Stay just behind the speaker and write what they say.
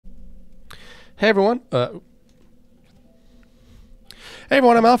Hey everyone. Hey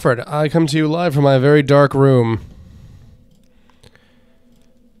everyone, I'm Alfred. I come to you live from my very dark room.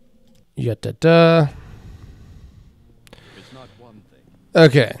 It's not one thing.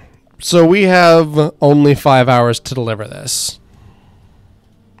 Okay, so we have only 5 hours to deliver this.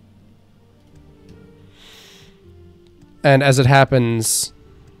 And as it happens,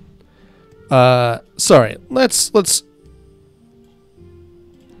 sorry, let's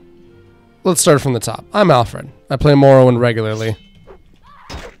start from the top. I'm Alfred. I play Morrowind regularly.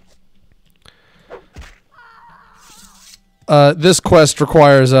 This quest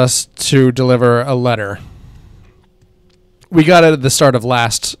requires us to deliver a letter. We got it at the start of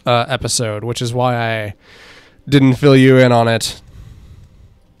last episode, which is why I didn't fill you in on it.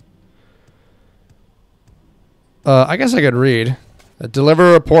 I guess I could read.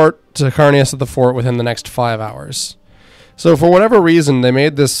 Deliver a report to Carnius at the fort within the next 5 hours. So for whatever reason, they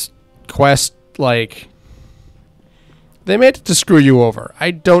made this quest, like, they made it to screw you over.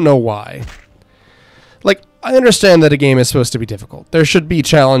 I don't know why. Like, I understand that a game is supposed to be difficult. There should be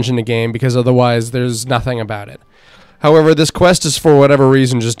challenge in a game because otherwise there's nothing about it. However, this quest is for whatever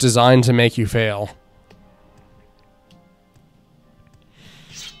reason just designed to make you fail.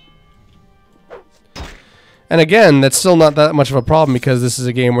 And again, that's still not that much of a problem because this is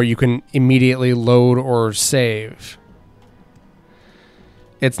a game where you can immediately load or save.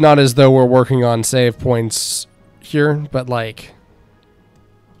 It's not as though we're working on save points here, but like...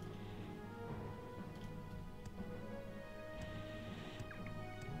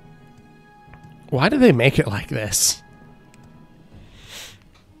 Why do they make it like this?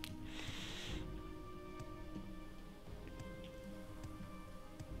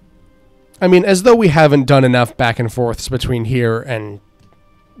 I mean, as though we haven't done enough back and forths between here and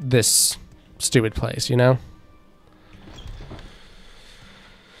this stupid place, you know?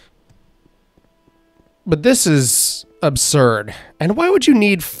 But this is absurd. And why would you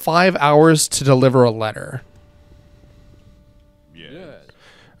need 5 hours to deliver a letter? Yes.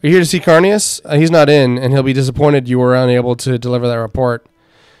 Are you here to see Carnius? He's not in, and he'll be disappointed you were unable to deliver that report.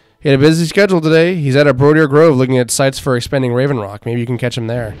 He had a busy schedule today. He's at a Brodier Grove looking at sites for expanding Raven Rock. Maybe you can catch him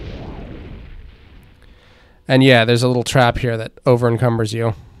there. And yeah, there's a little trap here that over-encumbers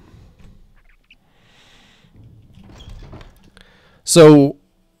you. So,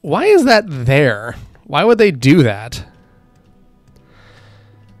 why is that there? Why would they do that?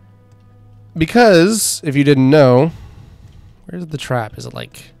 Because, if you didn't know, where's the trap? Is it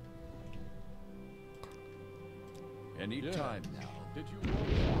like... Any time now. Did you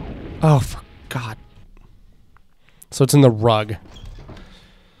Oh, for God. So it's in the rug.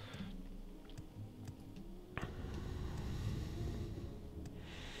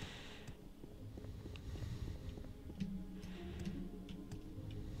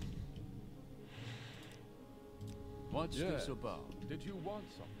 What's this about? Did you want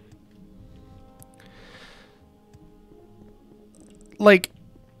something? Like,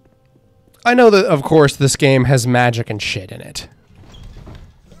 I know that, of course, this game has magic and shit in it.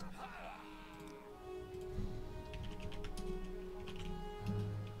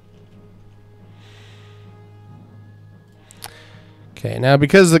 Okay, now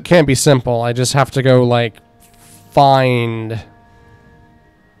because it can't be simple, I just have to go, like, find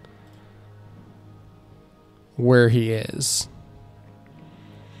where he is.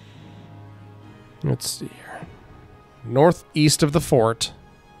 Let's see here. Northeast of the fort,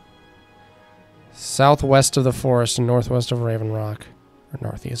 southwest of the forest, and northwest of Raven Rock, or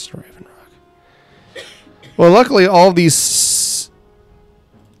northeast of Raven Rock. Well, luckily all of these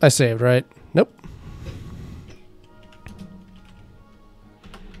I saved, right? Nope.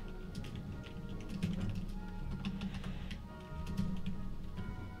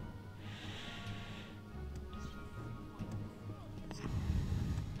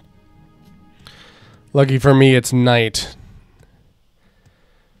 Lucky for me, it's night.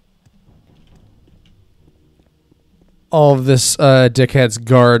 All of this dickhead's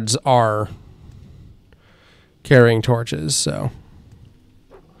guards are carrying torches, so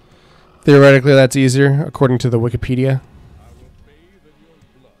theoretically that's easier, according to the Wikipedia.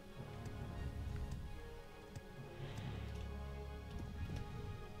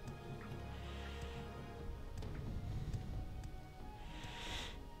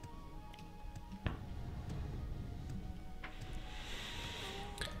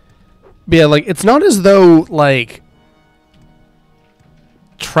 But yeah, like, it's not as though, like,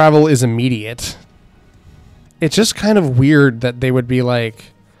 travel is immediate. It's just kind of weird that they would be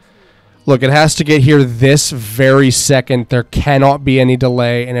like, look, it has to get here this very second. There cannot be any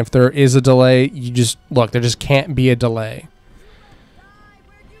delay. And if there is a delay, you just, look, there just can't be a delay.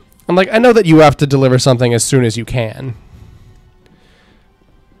 I'm like, I know that you have to deliver something as soon as you can.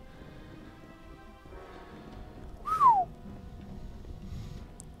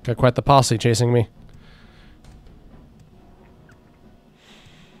 Got quite the posse chasing me.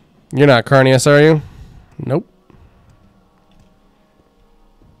 You're not Carnius, are you? Nope.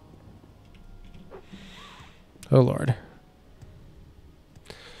 Oh, Lord.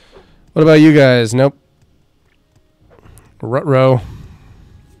 What about you guys? Nope. Ruh-roh.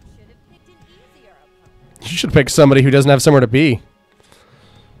 You should pick somebody who doesn't have somewhere to be.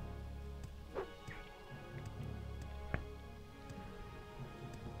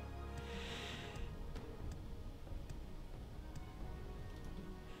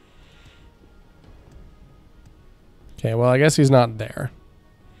 Okay, well, I guess he's not there.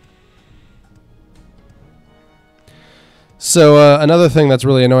 So, another thing that's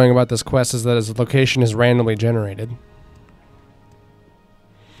really annoying about this quest is that his location is randomly generated.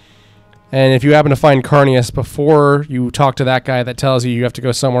 And if you happen to find Carnius before you talk to that guy that tells you you have to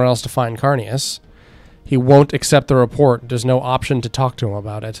go somewhere else to find Carnius, he won't accept the report. There's no option to talk to him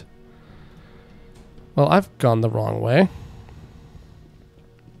about it. Well, I've gone the wrong way.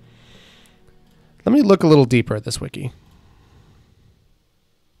 Let me look a little deeper at this wiki.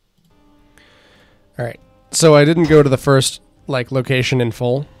 Alright, so I didn't go to the first, location in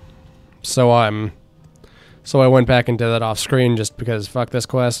full. So I went back and did that off screen just because fuck this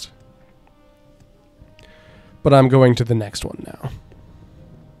quest. But I'm going to the next one now.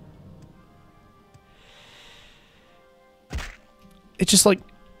 It's just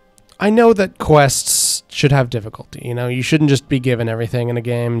I know that quests should have difficulty, you know? You shouldn't just be given everything in a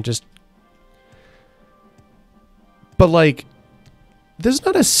game, But, there's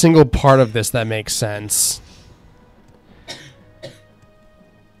not a single part of this that makes sense.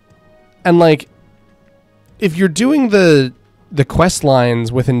 And, if you're doing the quest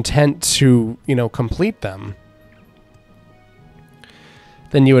lines with intent to, complete them,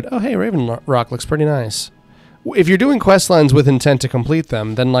 then you would, oh, hey, Raven Rock looks pretty nice. If you're doing quest lines with intent to complete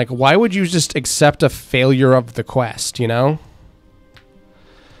them, then, why would you just accept a failure of the quest, you know?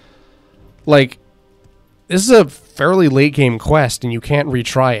 This is a fairly late game quest, and you can't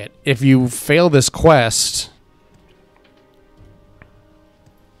retry it. If you fail this quest,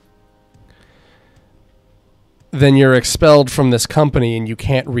 then you're expelled from this company and you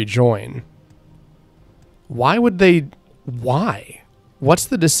can't rejoin. Why would they... Why? What's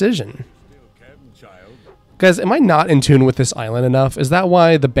the decision? Guys, am I not in tune with this island enough? Is that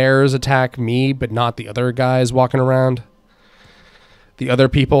why the bears attack me, but not the other guys walking around? The other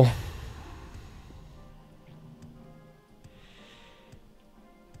people?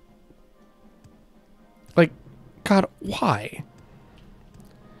 God, why?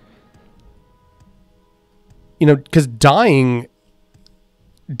 Because dying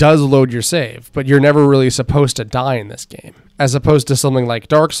does load your save, but you're never really supposed to die in this game. As opposed to something like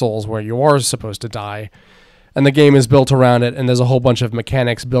Dark Souls, where you are supposed to die, and the game is built around it, and there's a whole bunch of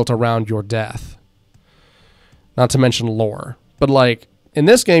mechanics built around your death. Not to mention lore. But, in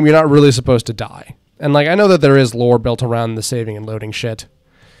this game, you're not really supposed to die. And, I know that there is lore built around the saving and loading shit.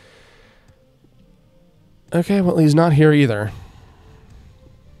 Okay, well, he's not here either.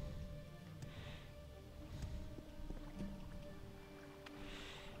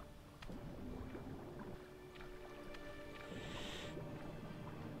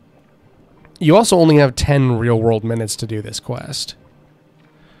 You also only have 10 real-world minutes to do this quest.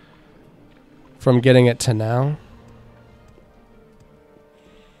 From getting it to now.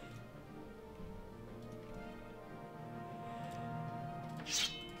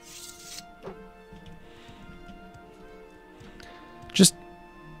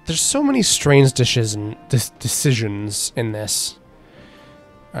 There's so many strange decisions in this.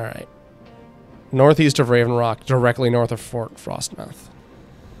 Alright. Northeast of Raven Rock, directly north of Fort Frostmouth.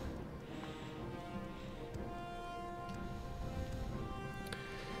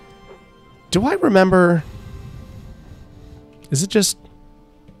 Do I remember... Is it just...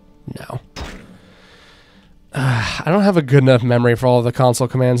 No. I don't have a good enough memory for all of the console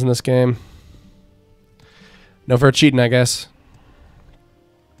commands in this game. No for cheating, I guess.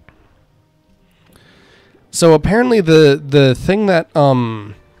 So apparently the thing that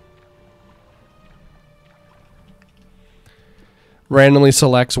randomly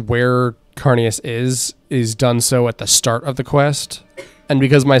selects where Carnius is done so at the start of the quest. And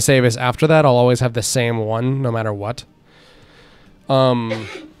because my save is after that, I'll always have the same one no matter what. But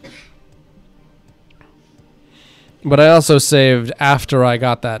I also saved after I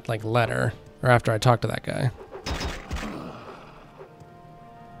got that letter, or after I talked to that guy.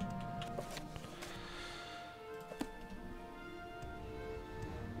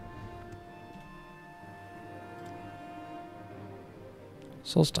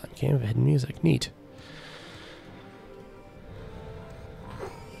 Solstice game of hidden music. Neat.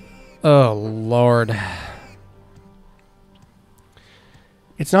 Oh, Lord.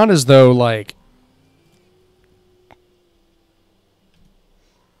 It's not as though, like...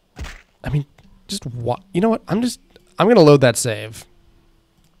 I mean, just what? You know what? I'm going to load that save.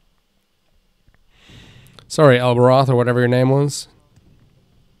 Sorry, Elbaroth, or whatever your name was.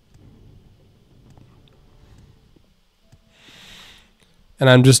 And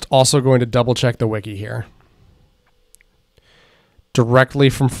I'm just also going to double check the wiki here. Directly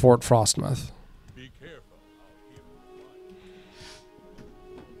from Fort Frostmoth. Be careful.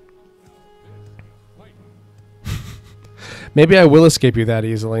 Maybe I will escape you that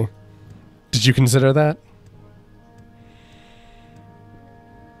easily. Did you consider that?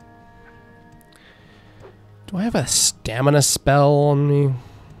 Do I have a stamina spell on me?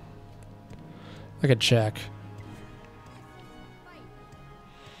 I could check.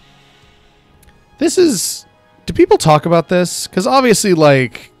 This is... Do people talk about this? Because obviously,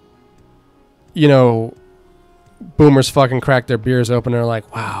 like... You know... Boomers fucking crack their beers open and are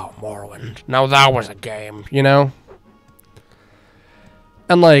like, wow, Morrowind. Now that was a game, you know?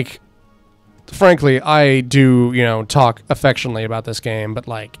 And like... Frankly, I do, you know, talk affectionately about this game, but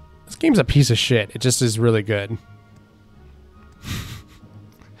like... This game's a piece of shit. It just is really good.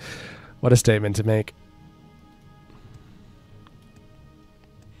 What a statement to make.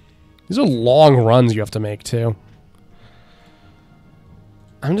 These are long runs you have to make, too.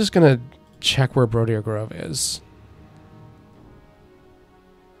 I'm just going to check where Brodia Grove is.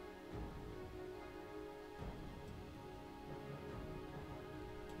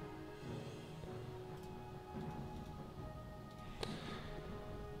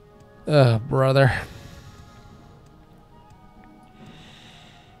 Brother.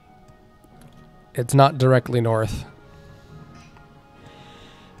 It's not directly north.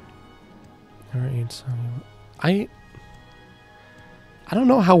 Alright, so I don't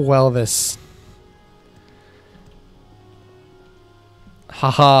know how well this...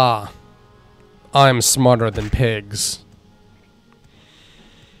 Haha. I'm smarter than pigs.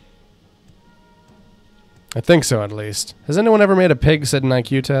 I think so, at least. Has anyone ever made a pig sit an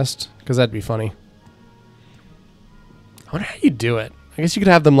IQ test? Because that'd be funny. I wonder how you do it. I guess you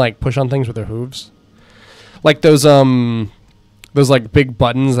could have them, like, push on things with their hooves. Like those, like, big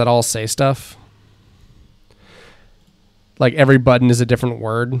buttons that all say stuff. Like, every button is a different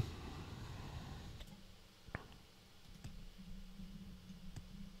word.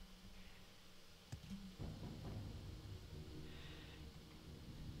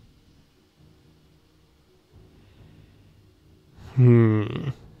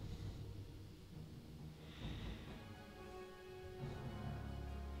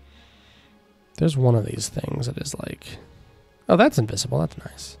 There's one of these things that is like... Oh, that's invisible. That's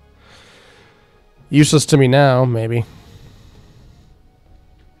nice. Useless to me now, maybe.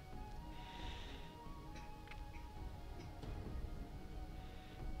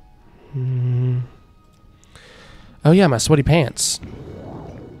 Oh yeah, my sweaty pants.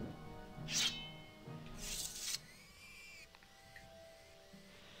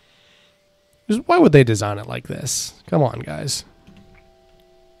 Why would they design it like this? Come on, guys.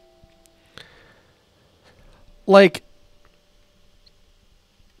 Like,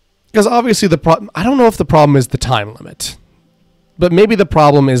 because obviously the problem... I don't know if the problem is the time limit. But maybe the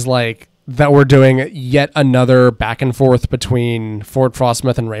problem is, like, that we're doing yet another back and forth between Fort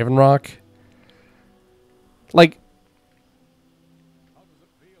Frostmoth and Raven Rock. Like,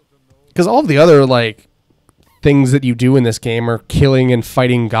 because all of the other, like, things that you do in this game are killing and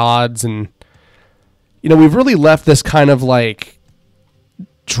fighting gods, and, you know, we've really left this kind of, like,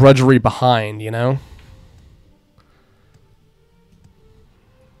 drudgery behind, you know?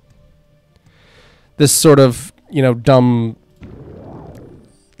 This sort of, you know, dumb,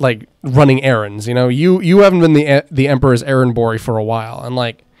 like, running errands, you know? You haven't been the Emperor's errand boy for a while, and,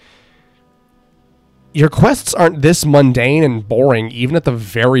 like, your quests aren't this mundane and boring even at the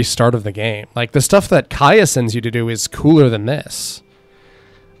very start of the game. Like, the stuff that Kaya sends you to do is cooler than this.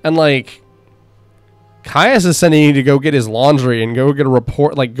 And, like, Caius is sending you to go get his laundry and go get a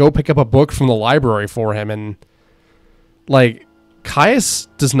report, like, go pick up a book from the library for him, and, like, Caius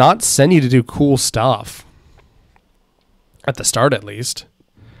does not send you to do cool stuff. At the start, at least.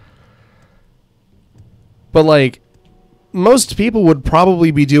 But, like, most people would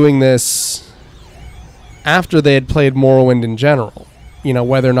probably be doing this after they had played Morrowind in general. You know,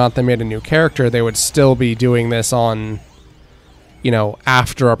 whether or not they made a new character, they would still be doing this on, you know,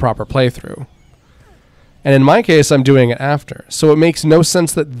 after a proper playthrough. And in my case, I'm doing it after. So it makes no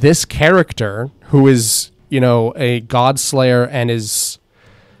sense that this character, who is, you know, a god slayer and is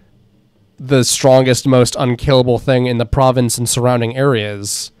the strongest, most unkillable thing in the province and surrounding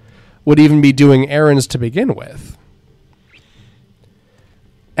areas, would even be doing errands to begin with.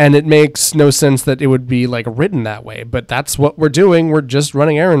 And it makes no sense that it would be like written that way, but that's what we're doing. We're just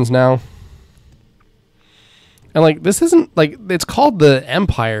running errands now. And like, this isn't like, it's called the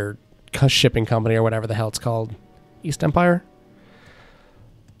Empire Shipping Company or whatever the hell it's called. East Empire?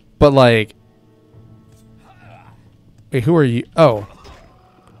 But like, wait, who are you? Oh.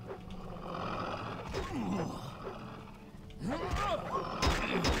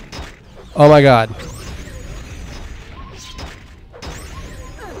 Oh my god.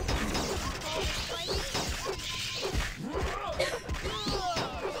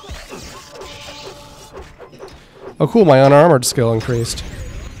 Oh cool, my unarmored skill increased.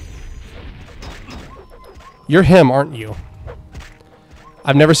 You're him, aren't you?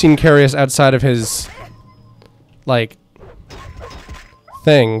 I've never seen Carius outside of his, like,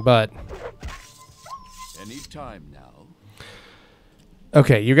 thing, but... Any time now.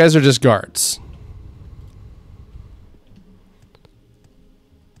 Okay, you guys are just guards.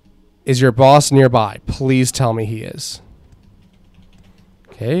 Is your boss nearby? Please tell me he is.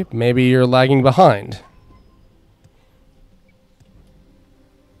 Okay, maybe you're lagging behind.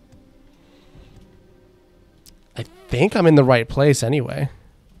 I think I'm in the right place anyway.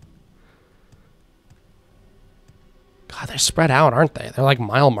 God, they're spread out, aren't they? They're like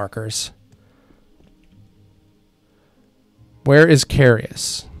mile markers. Where is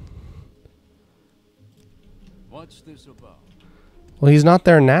Carius? What's this about? Well, he's not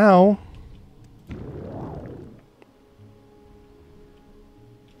there now.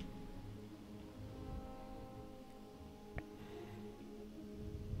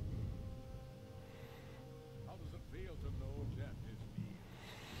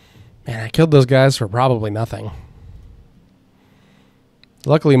 Man, I killed those guys for probably nothing.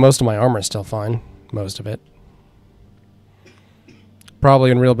 Luckily, most of my armor is still fine. Most of it.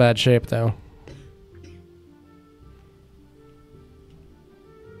 Probably in real bad shape, though.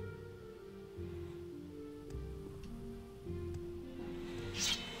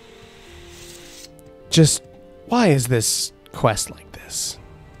 Just, why is this quest like this?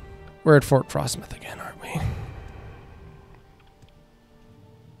 We're at Fort Frostmouth again, aren't we?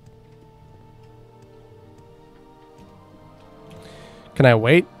 Can I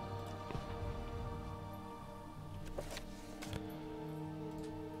wait?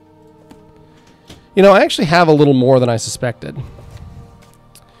 You know, I actually have a little more than I suspected.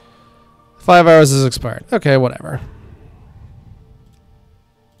 5 hours is expired. Okay, whatever.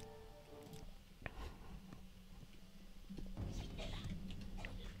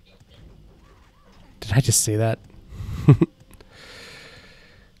 Did I just see that?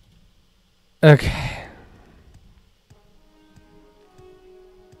 Okay.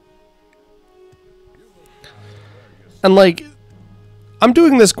 And like, I'm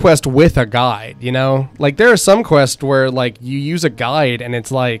doing this quest with a guide, you know? Like, there are some quests where, like, you use a guide and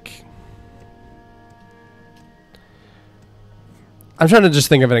it's like... I'm trying to just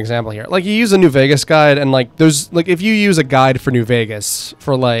think of an example here. Like, you use a New Vegas guide and, like, there's... Like, if you use a guide for New Vegas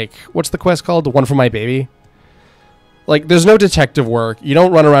for, like... What's the quest called? The One for My Baby? Like, there's no detective work. You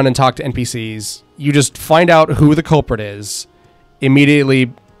don't run around and talk to NPCs. You just find out who the culprit is.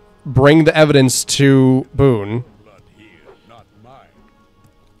 Immediately bring the evidence to Boone.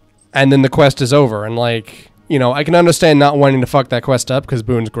 And then the quest is over. And, like, you know, I can understand not wanting to fuck that quest up because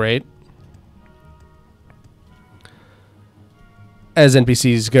Boone's great. As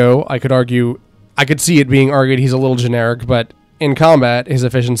NPCs go, I could argue... I could see it being argued he's a little generic, but in combat, his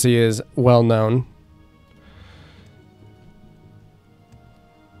efficiency is well known.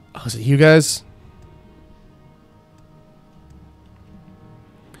 Oh, is it you guys?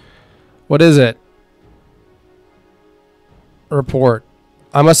 What is it? Report.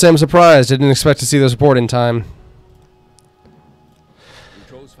 I must say I'm surprised. I didn't expect to see this report in time. You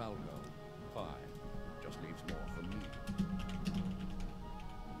chose Falco. Fine. Just leaves more for me.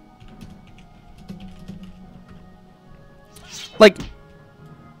 Like...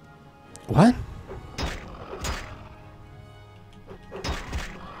 What?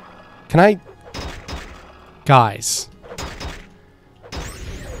 Can I... Guys.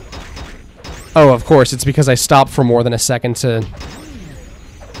 Oh, of course. It's because I stopped for more than a second to...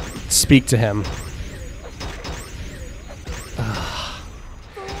 speak to him.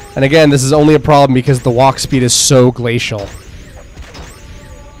 And again, this is only a problem because the walk speed is so glacial.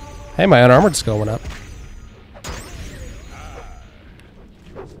 Hey, my unarmored skill went up.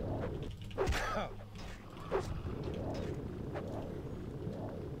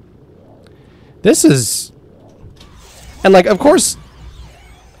 This is... And like, of course...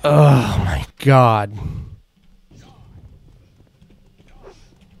 Oh my God.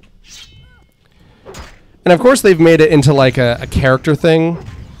 And of course they've made it into like a character thing.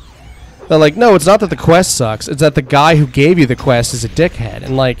 They're like, no, it's not that the quest sucks. It's that the guy who gave you the quest is a dickhead.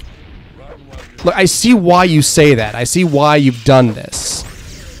 And like, look, I see why you say that. I see why you've done this.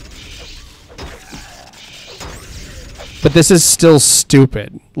 But this is still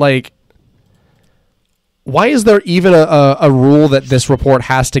stupid. Like, why is there even a rule that this report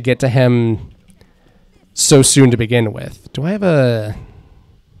has to get to him so soon to begin with? Do I have a...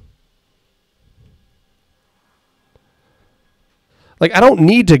 Like, I don't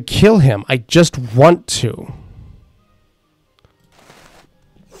need to kill him. I just want to.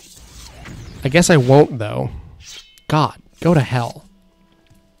 I guess I won't, though. God, go to hell.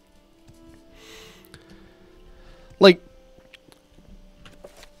 Like...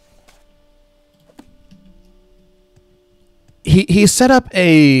 He set up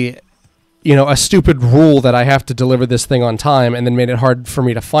a stupid rule that I have to deliver this thing on time, and then made it hard for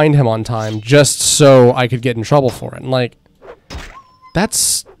me to find him on time just so I could get in trouble for it. And like,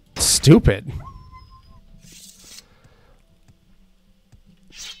 that's stupid.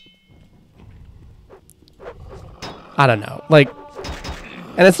 I don't know. Like,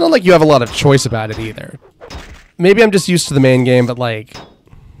 and it's not like you have a lot of choice about it either. Maybe I'm just used to the main game, but like,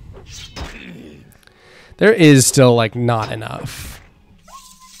 there is still, like, not enough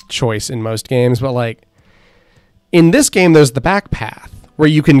choice in most games, but, like, in this game, there's the back path, where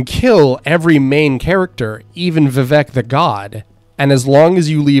you can kill every main character, even Vivek the God, and as long as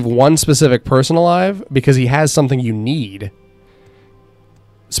you leave one specific person alive, because he has something you need,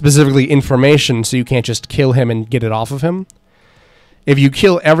 specifically information, so you can't just kill him and get it off of him, if you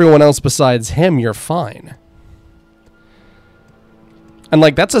kill everyone else besides him, you're fine. And,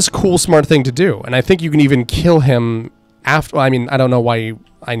 like, that's a cool, smart thing to do. And I think you can even kill him after... I mean, I don't know why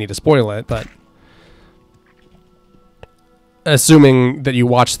I need to spoil it, but... Assuming that you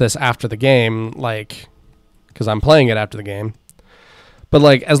watch this after the game, like... Because I'm playing it after the game. But,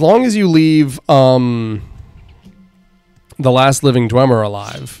 like, as long as you leave the last living Dwemer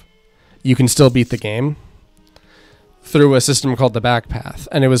alive, you can still beat the game through a system called the back path.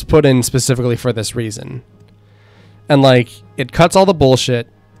 And it was put in specifically for this reason. And, like, it cuts all the bullshit.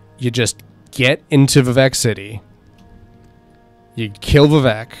 You just get into Vivek City. You kill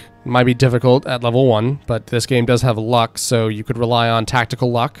Vivek. It might be difficult at level 1, but this game does have luck, so you could rely on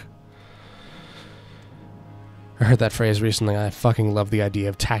tactical luck. I heard that phrase recently. I fucking love the idea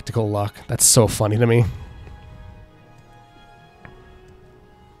of tactical luck. That's so funny to me.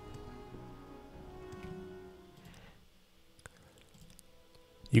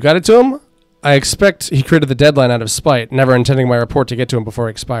 You got it to him? I expect he created the deadline out of spite, never intending my report to get to him before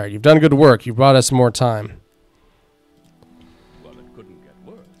it expired. You've done good work. You brought us more time. Well, it couldn't get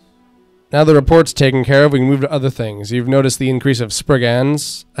worse. Now the report's taken care of, we can move to other things. You've noticed the increase of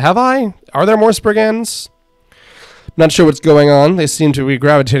Spriggans. Have I? Are there more Spriggans? Not sure what's going on. They seem to be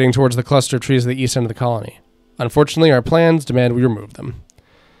gravitating towards the cluster of trees at the east end of the colony. Unfortunately, our plans demand we remove them.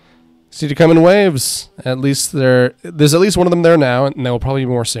 See to come in waves. At least there's at least one of them there now, and there will probably be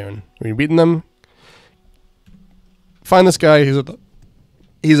more soon. We've beaten them. Find this guy.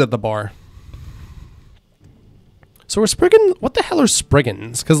 He's at the bar. So we're Spriggan. What the hell are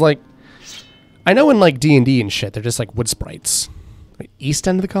Spriggans? Because like, I know in like D&D and shit, they're just like wood sprites. Like, east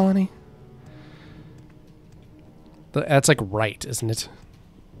end of the colony. That's like right, isn't it?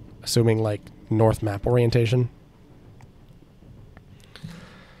 Assuming like north map orientation.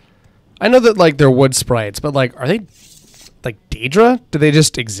 I know that, like, they're wood sprites, but, like, are they, like, Daedra? Do they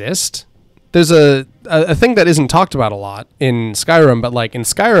just exist? There's a thing that isn't talked about a lot in Skyrim, but, like, in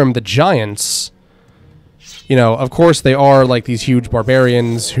Skyrim, the giants, you know, of course they are, like, these huge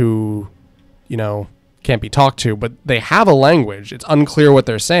barbarians who, you know, can't be talked to, but they have a language. It's unclear what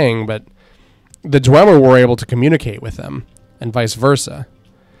they're saying, but the Dwemer were able to communicate with them, and vice versa.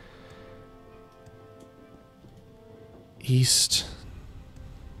 East...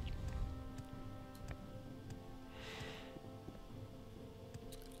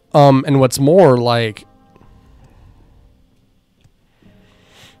 and what's more, like,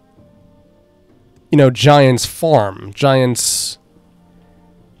 you know, giants farm. Giants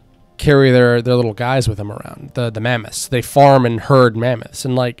carry their little guys with them around. The mammoths. They farm and herd mammoths.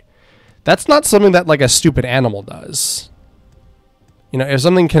 And, like, that's not something that, like, a stupid animal does. You know, if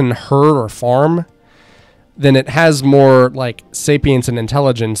something can herd or farm, then it has more, like, sapience and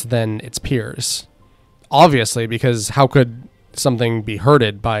intelligence than its peers. Obviously, because how could something be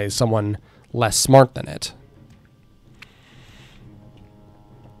herded by someone less smart than it?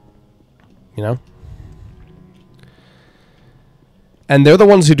 You know? And they're the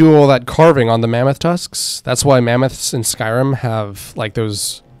ones who do all that carving on the mammoth tusks. That's why mammoths in Skyrim have like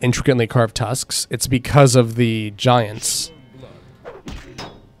those intricately carved tusks. It's because of the giants.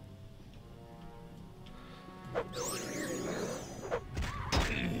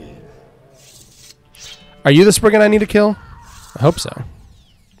 Are you the Spriggan I need to kill? I hope so.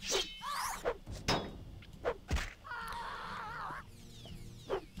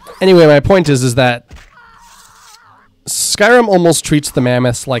 Anyway, my point is that Skyrim almost treats the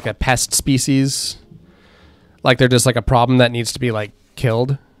mammoths like a pest species. Like they're just like a problem that needs to be like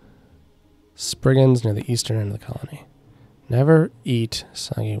killed. Spriggans near the eastern end of the colony. Never eat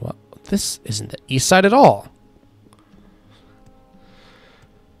soggy. Well, this isn't the east side at all.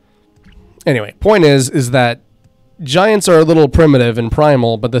 Anyway, point is that giants are a little primitive and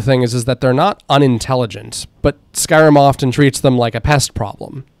primal, but the thing is that they're not unintelligent. But Skyrim often treats them like a pest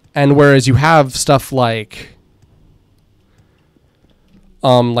problem. And whereas you have stuff like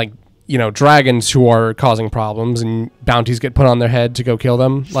you know, dragons who are causing problems and bounties get put on their head to go kill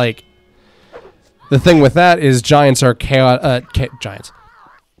them. Like, the thing with that is giants are giants.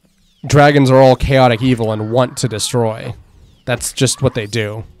 Dragons are all chaotic evil and want to destroy. That's just what they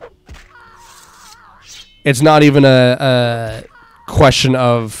do. It's not even a question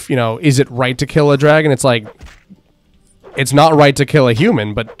of, you know, is it right to kill a dragon? It's like, it's not right to kill a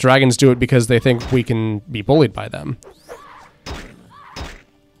human, but dragons do it because they think we can be bullied by them.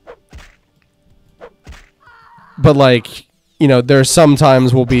 But like, you know, there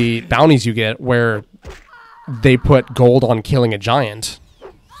sometimes will be bounties you get where they put gold on killing a giant.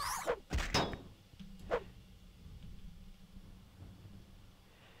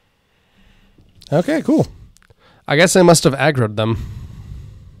 Okay, cool. I guess I must have aggroed them.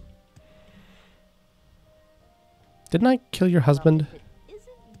 Didn't I kill your husband?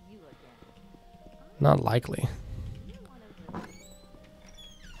 Not likely.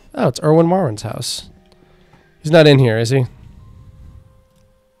 Oh, it's Erwin Marwin's house. He's not in here, is he?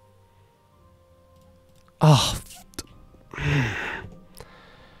 Oh.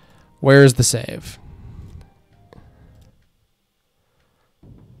 Where's the save?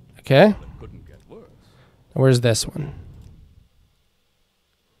 Okay. Where's this one?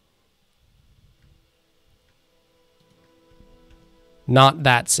 Not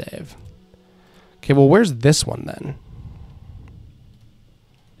that save. Okay, well, where's this one then?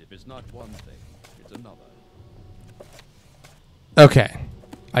 If it's not one thing, it's another. Okay.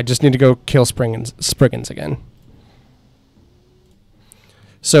 I just need to go kill Spriggans again.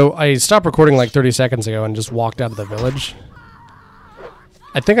 So I stopped recording like 30 seconds ago and just walked out of the village.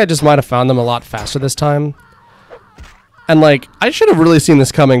 I think I just might have found them a lot faster this time. And like, I should have really seen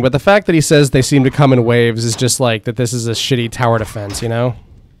this coming, but the fact that he says they seem to come in waves is just like that this is a shitty tower defense, you know?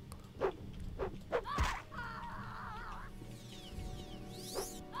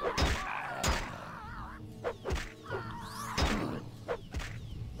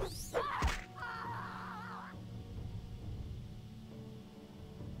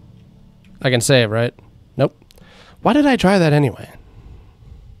 I can save, right? Nope. Why did I try that anyway?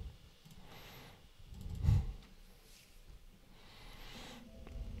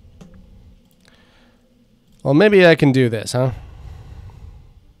 Well, maybe I can do this, huh?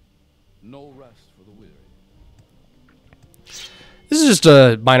 No rest for the weary. This is just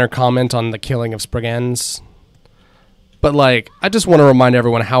a minor comment on the killing of Spriggans. But, like, I just want to remind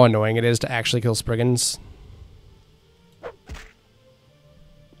everyone how annoying it is to actually kill Spriggans.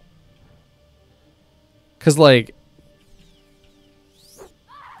 Because, like,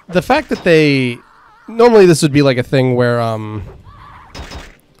 the fact that they... Normally this would be, like, a thing where,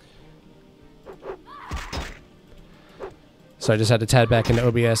 So I just had to tab back into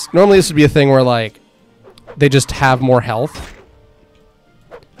OBS. Normally this would be a thing where, like, they just have more health.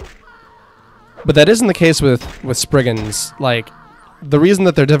 But that isn't the case with Spriggans. Like, the reason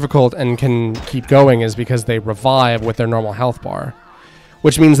that they're difficult and can keep going is because they revive with their normal health bar.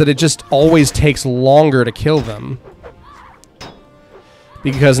 Which means that it just always takes longer to kill them.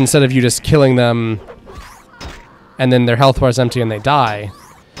 Because instead of you just killing them and then their health bar is empty and they die,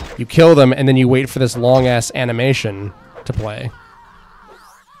 you kill them and then you wait for this long-ass animation to play.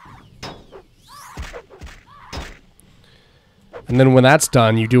 And then when that's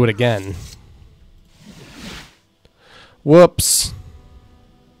done, you do it again. Whoops.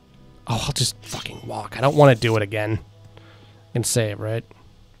 Oh, I'll just fucking walk. I don't want to do it again. I can save, right?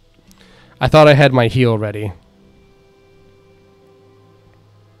 I thought I had my heal ready.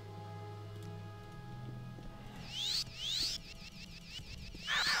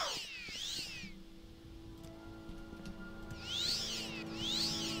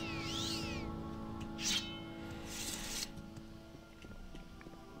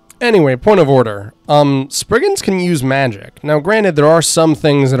 Anyway, point of order. Spriggans can use magic. Now, granted, there are some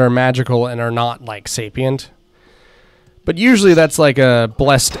things that are magical and are not, like, sapient. But usually that's like a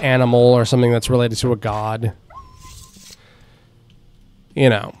blessed animal or something that's related to a god. You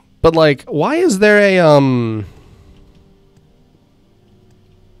know. But, like, why is there a,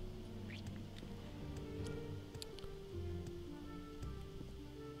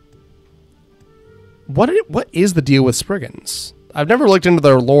 What is the deal with Spriggans? I've never looked into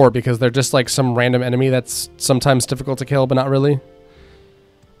their lore because they're just like some random enemy that's sometimes difficult to kill, but not really.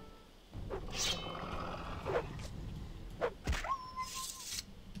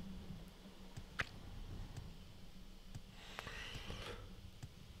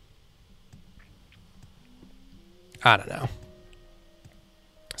 I don't know.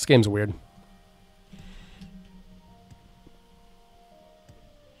 This game's weird.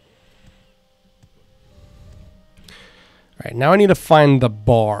 Alright, now I need to find the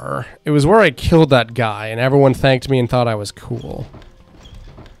bar. It was where I killed that guy, and everyone thanked me and thought I was cool.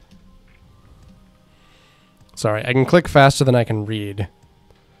 Sorry, I can click faster than I can read.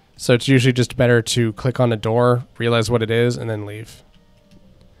 So it's usually just better to click on a door, realize what it is, and then leave.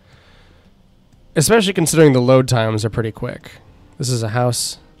 Especially considering the load times are pretty quick. This is a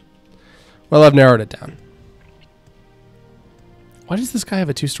house. Well, I've narrowed it down. Why does this guy have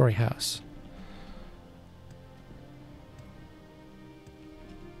a 2-story house?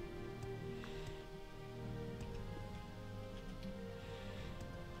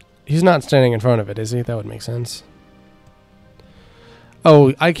 He's not standing in front of it, is he? That would make sense.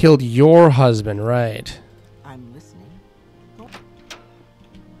 Oh, I killed your husband, right. I'm listening.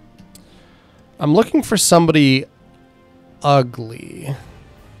 I'm looking for somebody ugly.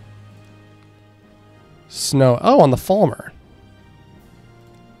 Snow. Oh, on the Falmer.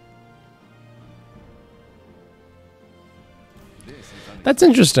 That's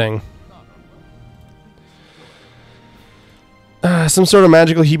interesting. Some sort of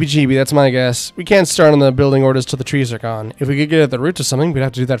magical heebie-jeebie, that's my guess. We can't start on the building orders till the trees are gone. If we could get at the roots of something, we'd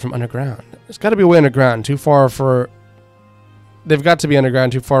have to do that from underground. There's got to be a way underground, too far for... They've got to be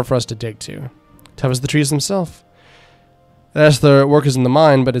underground, too far for us to dig to. Tough as the trees themselves. That's the workers in the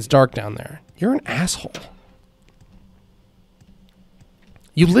mine, but it's dark down there. You're an asshole.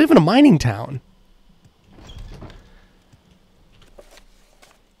 You live in a mining town.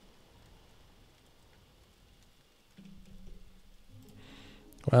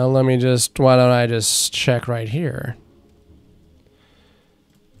 Well, let me just... Why don't I just check right here?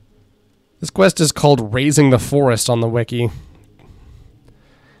 This quest is called Raising the Forest on the wiki.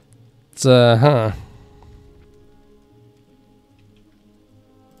 It's, huh.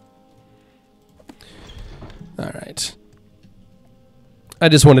 Alright. I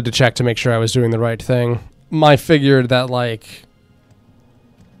just wanted to check to make sure I was doing the right thing. I figured that, like...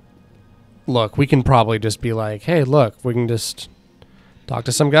 Look, we can probably just be like, hey, look, we can just... talk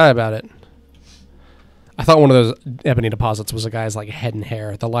to some guy about it. I thought one of those ebony deposits was a guy's like head and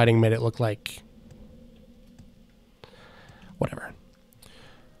hair. The lighting made it look like whatever.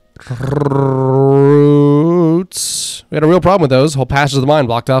 Roots. We had a real problem with those. Whole passages of the mine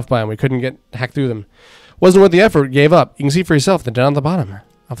blocked off by them. We couldn't get hacked through them. Wasn't worth the effort. Gave up. You can see for yourself. Then down at the bottom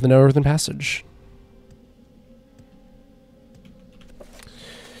of the northern passage.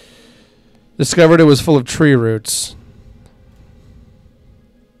 Discovered it was full of tree roots.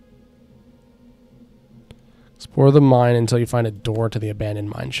 Explore the mine until you find a door to the abandoned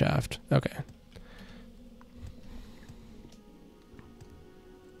mine shaft. Okay.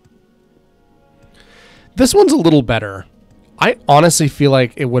 This one's a little better. I honestly feel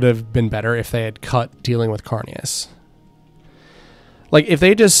like it would have been better if they had cut dealing with Carnius. Like, if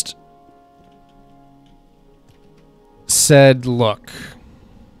they just said, look,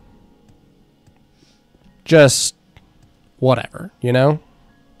 just whatever, you know?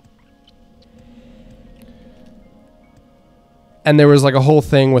 And there was like a whole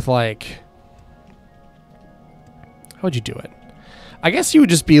thing with like, how would you do it? I guess you would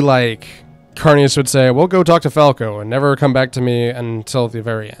just be like, Carnius would say, well, go talk to Falco and never come back to me until the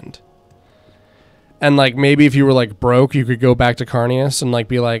very end. And like, maybe if you were like broke, you could go back to Carnius and like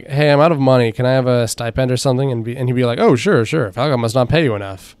be like, hey, I'm out of money. Can I have a stipend or something? And he'd be like, oh, sure. Falco must not pay you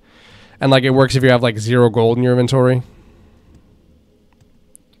enough. And like, it works if you have like 0 gold in your inventory.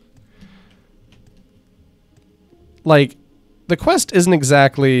 Like, the quest isn't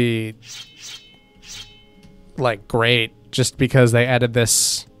exactly like great just because they added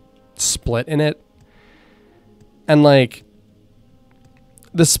this split in it. And like,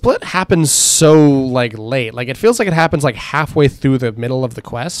 the split happens so like late. Like, it feels like it happens like halfway through the middle of the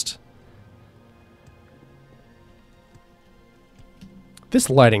quest. This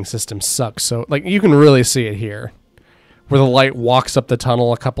lighting system sucks. So, like, you can really see it here, where the light walks up the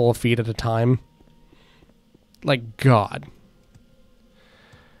tunnel a couple of feet at a time. Like, God.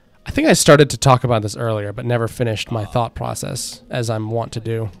 I think I started to talk about this earlier, but never finished my thought process, as I'm wont to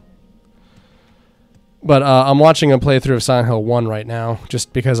do. But I'm watching a playthrough of Silent Hill 1 right now,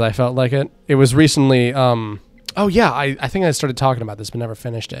 just because I felt like it. It was recently... oh, yeah, I think I started talking about this, but never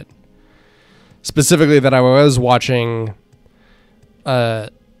finished it. Specifically that I was watching...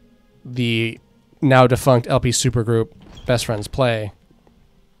 the now defunct LP supergroup Best Friends Play.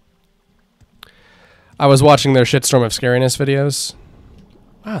 I was watching their shitstorm of scariness videos.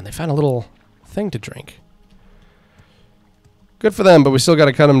 Wow, and they found a little thing to drink. Good for them, but we still got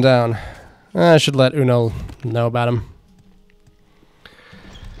to cut them down. I should let Uno know about him.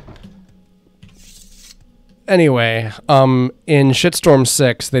 Anyway, in Shitstorm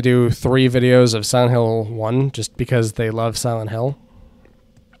 6, they do 3 videos of Silent Hill 1 just because they love Silent Hill.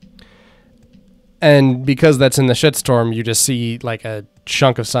 And because that's in the Shitstorm, you just see like a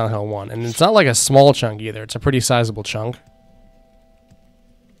chunk of Silent Hill 1. And it's not like a small chunk either. It's a pretty sizable chunk.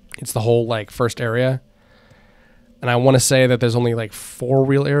 It's the whole like first area. And I want to say that there's only like 4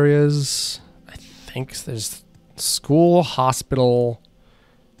 real areas. I think there's school, hospital.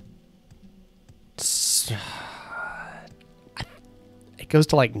 It goes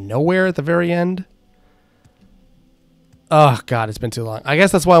to like nowhere at the very end. Oh God, it's been too long. I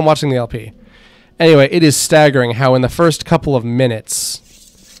guess that's why I'm watching the LP. Anyway, it is staggering how in the first couple of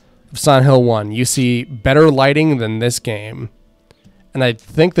minutes of Silent Hill 1, you see better lighting than this game. And I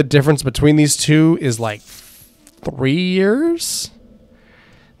think the difference between these two is like 3 years?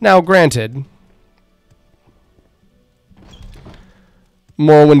 Now, granted,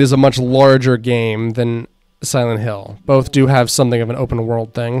 Morrowind is a much larger game than Silent Hill. Both do have something of an open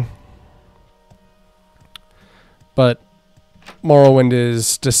world thing. But Morrowind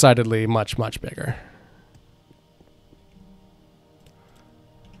is decidedly much, much bigger.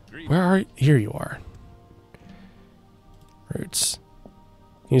 Where are you? Here you are. Roots.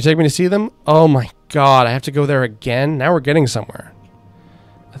 Can you take me to see them? Oh my God, I have to go there again? Now we're getting somewhere.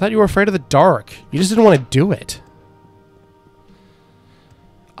 I thought you were afraid of the dark. You just didn't want to do it.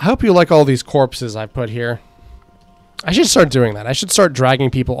 I hope you like all these corpses I put here. I should start doing that. I should start dragging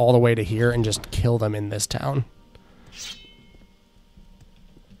people all the way to here and just kill them in this town.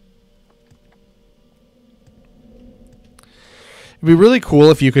 It'd be really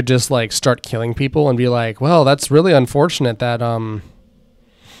cool if you could just like start killing people and be like, well, that's really unfortunate that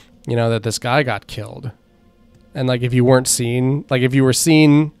you know, that this guy got killed. And like if you weren't seen, like if you were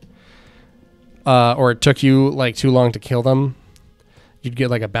seen or it took you like too long to kill them, you'd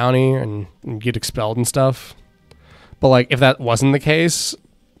get like a bounty and get expelled and stuff. But like if that wasn't the case,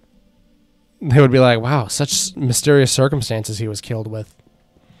 they would be like, wow, such mysterious circumstances he was killed with.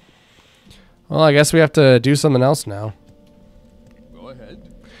 Well, I guess we have to do something else now. Go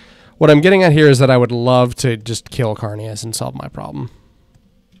ahead. What I'm getting at here is that I would love to just kill Carnius and solve my problem.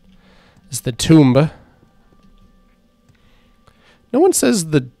 It's the tomb. No one says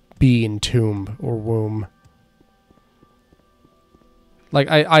the B in tomb or womb. Like,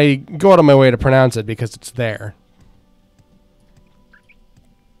 I go out of my way to pronounce it because it's there.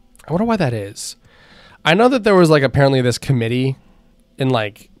 I wonder why that is. I know that there was, like, apparently this committee in,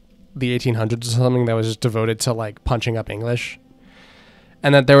 like, the 1800s or something that was just devoted to, like, punching up English.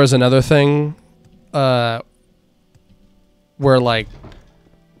 And that there was another thing where, like,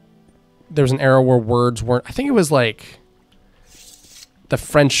 there was an era where words weren't... I think it was, like, the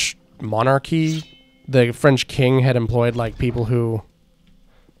French monarchy. The French king had employed, like, people who...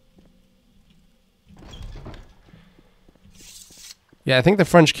 Yeah, I think the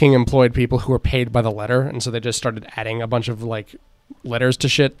French king employed people who were paid by the letter, and so they just started adding a bunch of, like, letters to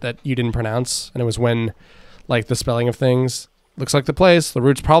shit that you didn't pronounce, and it was when, like, the spelling of things... Looks like the place. The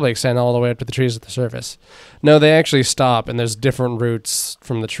roots probably extend all the way up to the trees at the surface. No, they actually stop, and there's different roots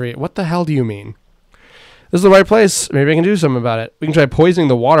from the tree. What the hell do you mean? This is the right place. Maybe I can do something about it. We can try poisoning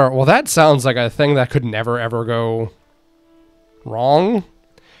the water. Well, that sounds like a thing that could never, ever go wrong.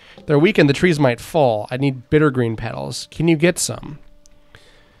 They're weakened. The trees might fall. I need bitter green petals. Can you get some?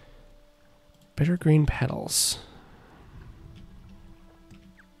 Bitter green petals.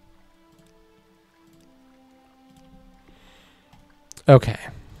 Okay.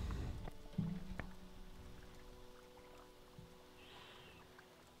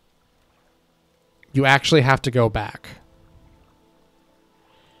 You actually have to go back.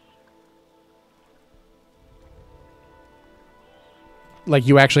 Like,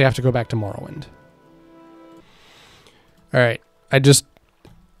 you actually have to go back to Morrowind. Alright. I just...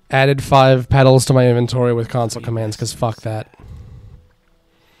 added 5 petals to my inventory with console commands, because fuck that.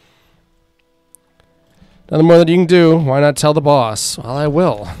 Nothing more that you can do. Why not tell the boss? Well, I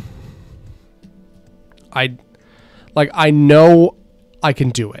will. I know I can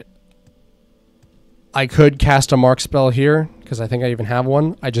do it. I could cast a mark spell here, because I think I even have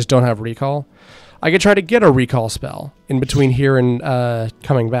one. I just don't have recall. I could try to get a recall spell in between here and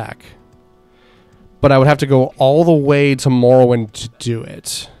coming back. But I would have to go all the way to Morrowind to do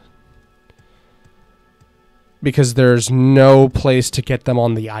it. Because there's no place to get them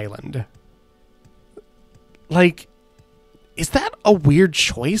on the island. Like, is that a weird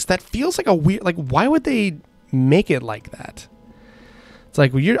choice? That feels like a weird... Like, why would they make it like that? It's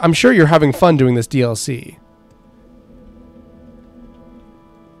like, well, I'm sure you're having fun doing this DLC.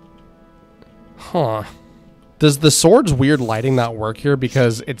 Huh. Does the sword's weird lighting not work here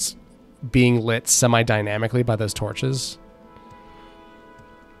because it's being lit semi-dynamically by those torches?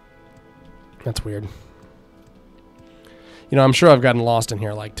 That's weird. You know, I'm sure I've gotten lost in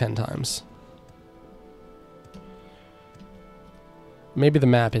here like 10 times. Maybe the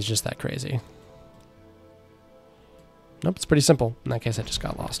map is just that crazy. Nope, it's pretty simple. In that case, I just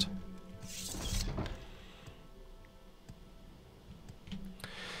got lost.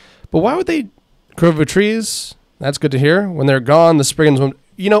 But why would they... Grove of trees? That's good to hear. When they're gone, the Spriggans won't...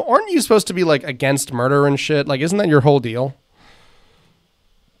 You know, aren't you supposed to be, like, against murder and shit? Like, isn't that your whole deal?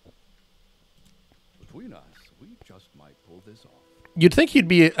 Between us, we just might pull this off. You'd think you'd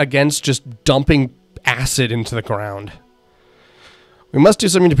be against just dumping acid into the ground. We must do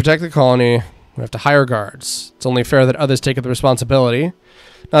something to protect the colony. We have to hire guards. It's only fair that others take up the responsibility.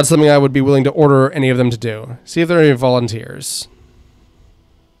 Not something I would be willing to order any of them to do. See if there are any volunteers.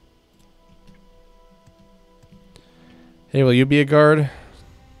 Hey, will you be a guard?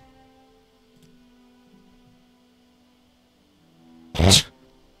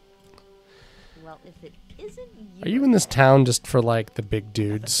 Well, if it isn't you... Are you in this town just for, like, the big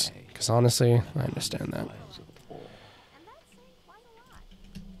dudes? Because honestly, I understand that. And that's saying quite a lot.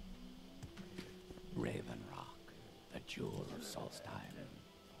 Raven Rock, the jewel of Solstein,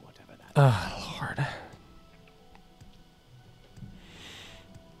 whatever that Oh, Lord.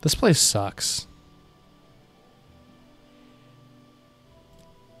 This place sucks.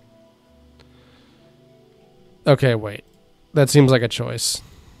 Okay, wait. That seems like a choice.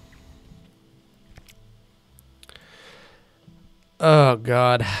 Oh,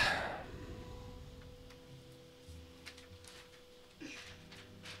 God.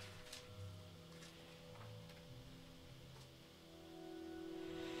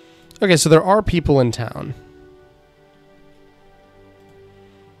 Okay, so there are people in town.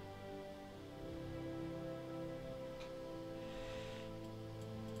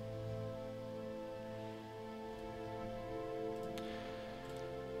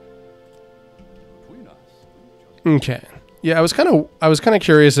 between us. Okay. Yeah, I was kind of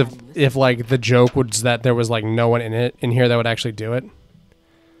curious if like the joke was that there was like no one in here that would actually do it.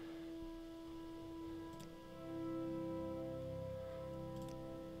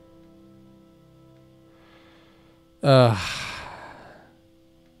 I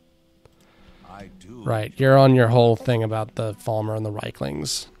do. Right, you're on your whole thing about the Falmer and the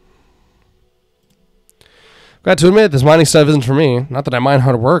Reiklings. Got to admit, this mining stuff isn't for me. Not that I mind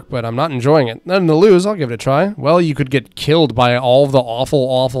hard work, but I'm not enjoying it. Nothing to lose, I'll give it a try. Well, you could get killed by all of the awful,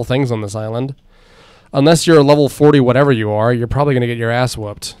 awful things on this island. Unless you're a level 40 whatever you are, you're probably going to get your ass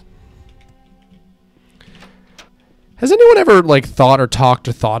whooped. Has anyone ever, like, thought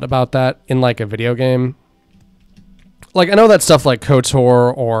about that in, like, a video game? Like, I know that stuff like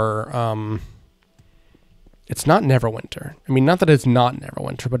KOTOR or, it's not Neverwinter. I mean, not that it's not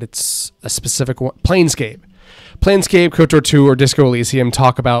Neverwinter, but it's a specific one. Planescape, KOTOR 2, or Disco Elysium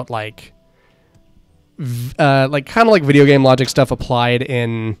talk about, like kind of like video game logic stuff applied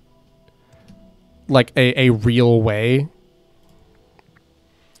in, like, a real way.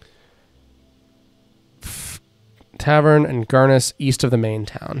 Tavern and Garnus east of the main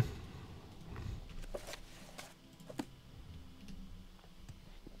town.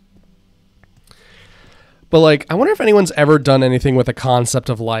 But, like, I wonder if anyone's ever done anything with the concept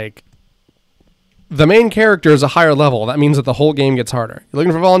of, like, the main character is a higher level. That means that the whole game gets harder. You're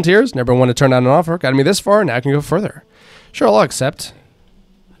looking for volunteers? Never want to turn down an offer. Got me this far, now I can go further. Sure, I'll accept.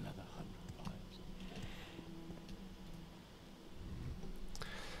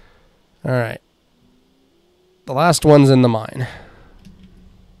 Alright. The last one's in the mine.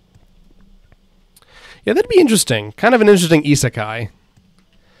 Yeah, that'd be interesting. Kind of an interesting isekai.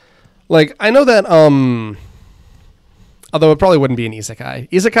 Like, I know that, although it probably wouldn't be an isekai.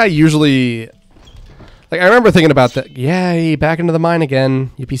 Isekai usually, like, I remember thinking about that. Yay, back into the mine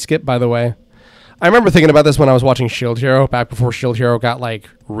again. Yippee skip, by the way. I remember thinking about this when I was watching Shield Hero, back before Shield Hero got, like,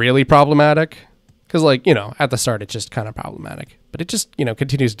 really problematic. Because, like, you know, at the start, it's just kind of problematic. But it just, you know,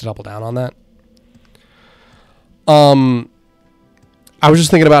 continues to double down on that. I was just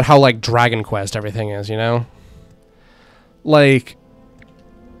thinking about how, like, Dragon Quest everything is, you know? Like,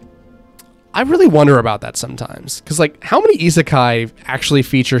 I really wonder about that sometimes. Because, like, how many isekai actually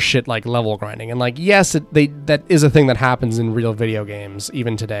feature shit like level grinding? And, like, yes, that is a thing that happens in real video games,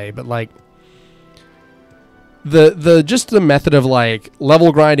 even today. But, like, just the method of, like,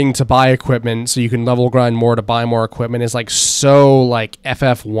 level grinding to buy equipment so you can level grind more to buy more equipment is, like, so, like,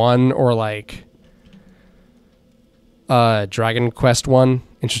 FF1 or, like, Dragon Quest 1.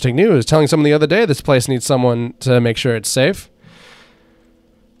 Interesting news. Telling someone the other day this place needs someone to make sure it's safe.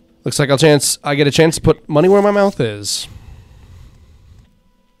 Looks like I get a chance to put money where my mouth is.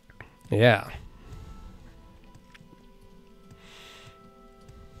 Yeah.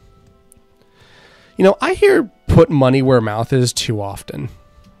 You know, I hear put money where mouth is too often.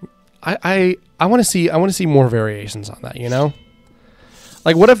 I want to see more variations on that, you know?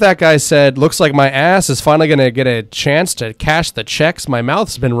 Like, what if that guy said, looks like my ass is finally going to get a chance to cash the checks my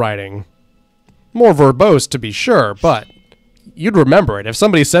mouth's been writing. More verbose, to be sure, but you'd remember it. If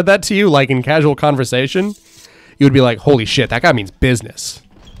somebody said that to you, like in casual conversation, you would be like, holy shit, that guy means business.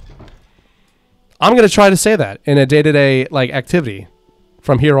 I'm going to try to say that in a day-to-day, like, activity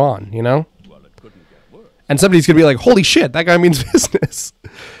from here on, you know? And somebody's going to be like, holy shit, that guy means business.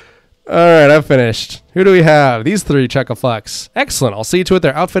 All right, I've finished. Who do we have? These three chucklefucks. Excellent. I'll see to it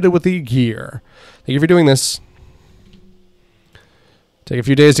they're outfitted with the gear. Thank you for doing this. Take a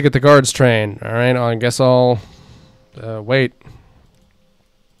few days to get the guards trained. All right, I guess I'll wait.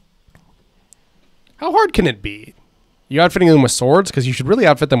 How hard can it be? You outfitting them with swords? Because you should really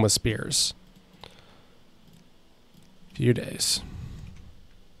outfit them with spears. Few days.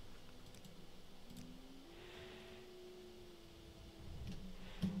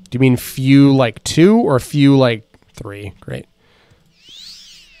 Do you mean few like 2 or few like 3? Great.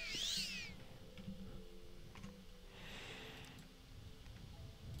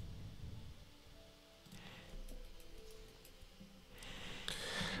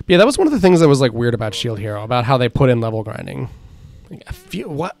 But yeah, that was one of the things that was like weird about Shield Hero, about how they put in level grinding. Like, a few,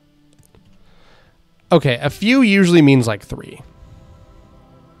 what? Okay, a few usually means like 3.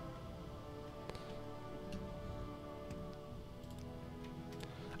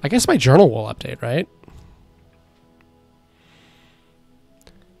 I guess my journal will update, right?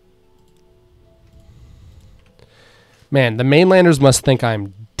 Man, the mainlanders must think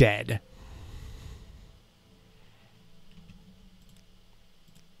I'm dead.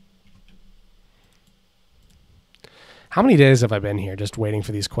 How many days have I been here just waiting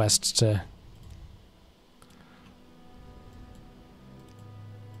for these quests to...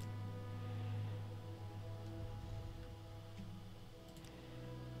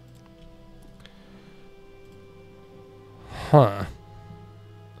 Huh.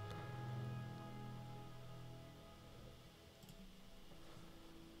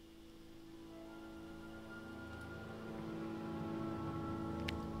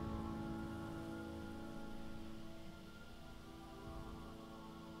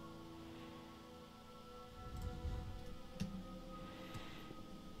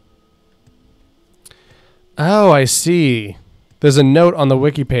 Oh, I see. There's a note on the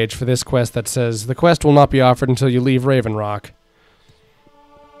wiki page for this quest that says, the quest will not be offered until you leave Raven Rock.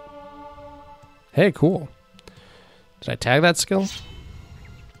 Hey, cool. Did I tag that skill?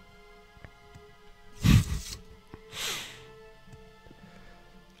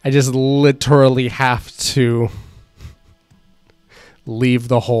 I just literally have to leave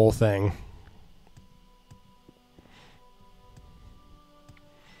the whole thing.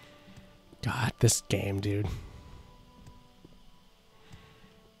 God, this game, dude.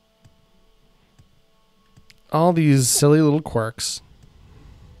 All these silly little quirks.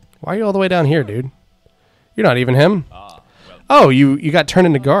 Why are you all the way down here, dude? You're not even him. Oh, you got turned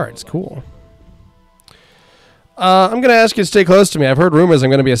into guards. Cool. I'm going to ask you to stay close to me. I've heard rumors I'm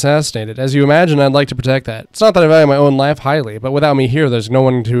going to be assassinated. As you imagine, I'd like to protect that. It's not that I value my own life highly, but without me here, there's no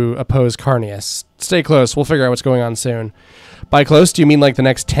one to oppose Carnius. Stay close. We'll figure out what's going on soon. By close, do you mean like the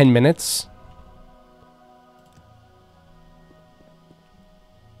next 10 minutes?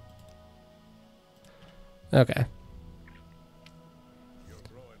 Okay.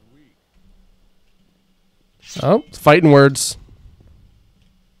 Oh, fighting words.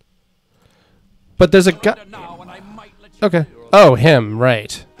 But there's a guy. Okay. Oh, him,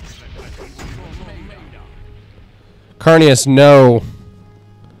 right. Carnius, no.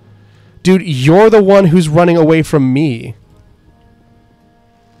 Dude, you're the one who's running away from me.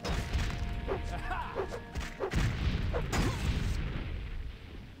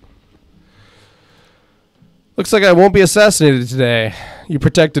 Looks like I won't be assassinated today. You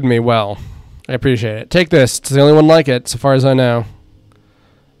protected me well. I appreciate it. Take this. It's the only one like it, so far as I know.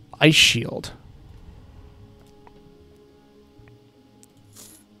 Ice shield.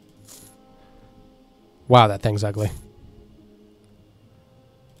 Wow, that thing's ugly.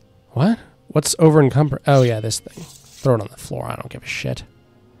 What? What's over encumbered? Oh, yeah, this thing. Throw it on the floor. I don't give a shit.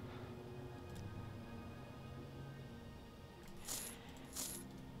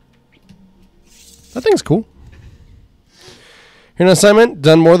 That thing's cool. Here, an assignment.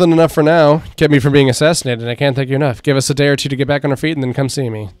 Done more than enough for now. Kept me from being assassinated. I can't thank you enough. Give us a day or two to get back on our feet and then come see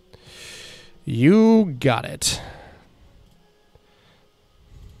me. You got it.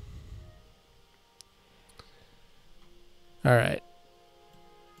 All right.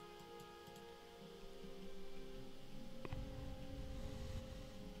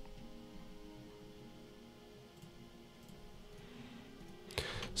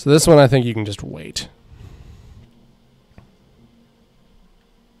 So this one, I think you can just wait.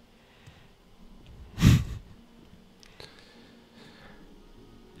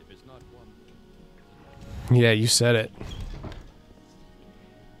 Yeah, you said it.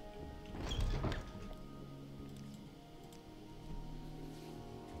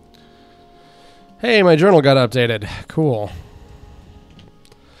 Hey, my journal got updated. Cool.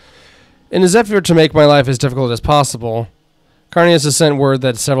 In his effort to make my life as difficult as possible, Carnius has sent word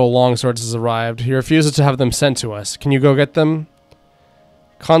that several longswords has arrived. He refuses to have them sent to us. Can you go get them?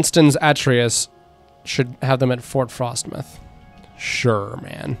 Constans Atreus should have them at Fort Frostmouth. Sure,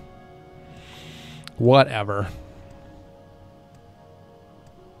 man. Whatever.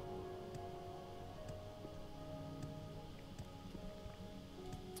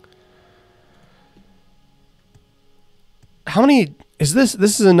 How many is this?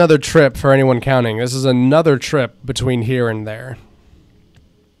 This is another trip for anyone counting. This is another trip between here and there.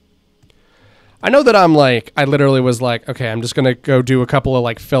 I know that I literally was like, okay, I'm just going to go do a couple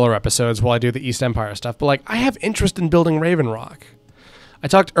of filler episodes while I do the East Empire stuff. But I have interest in building Raven Rock. I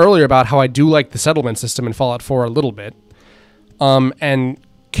talked earlier about how I do like the settlement system in Fallout 4 a little bit. And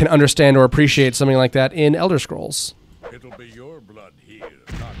can understand or appreciate something like that in Elder Scrolls. It'll be your blood here,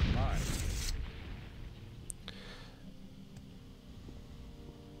 not mine.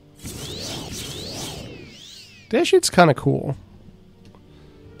 That shit's kind of cool.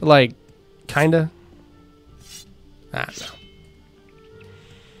 But kinda. I don't know.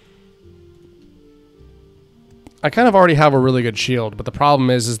 I kind of already have a really good shield, but the problem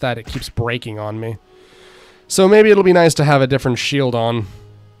is that it keeps breaking on me. So maybe it'll be nice to have a different shield on.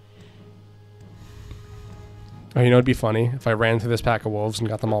 Oh, you know, it'd be funny if I ran through this pack of wolves and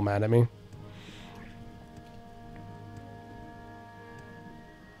got them all mad at me.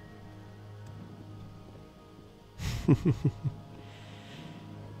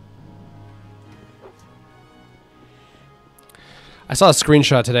 I saw a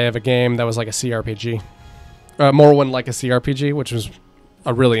screenshot today of a game that was like a CRPG. Morrowind like a CRPG, which was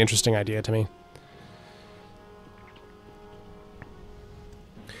a really interesting idea to me.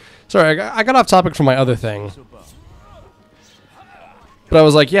 Sorry, I got off topic from my other thing. But I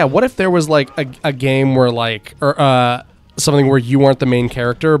was like, yeah, what if there was a game where something where you aren't the main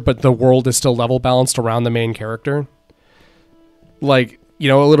character, but the world is still level balanced around the main character? You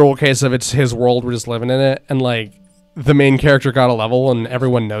know, a literal case of it's his world, we're just living in it, and the main character got a level and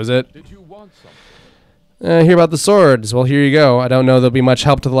everyone knows it. Did you want something? Hear about the swords. Well, here you go. I don't know there'll be much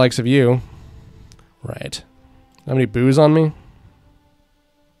help to the likes of you. Right. How many booze on me?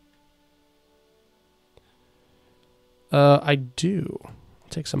 I do. I'll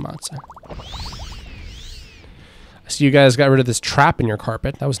take some matzah. I see you guys got rid of this trap in your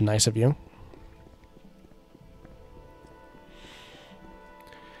carpet. That was nice of you.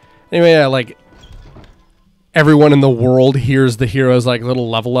 Anyway, yeah, everyone in the world hears the hero's little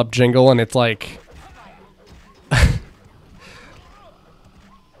level up jingle, and it's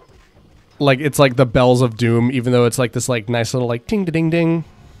it's like the bells of doom, even though it's this nice little ding ding ding.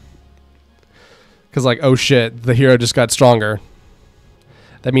 Because oh shit, the hero just got stronger.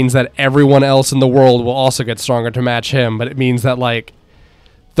 That means that everyone else in the world will also get stronger to match him, but it means that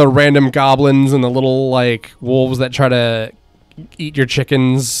the random goblins and the little wolves that try to eat your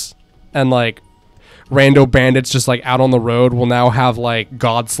chickens and rando bandits just out on the road will now have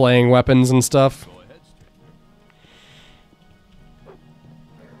god slaying weapons and stuff.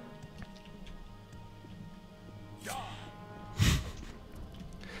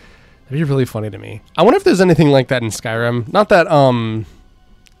 That'd be really funny to me. I wonder if there's anything like that in Skyrim. Not that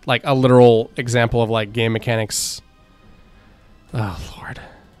a literal example of game mechanics. Oh lord.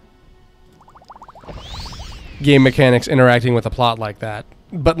 Game mechanics interacting with a plot like that.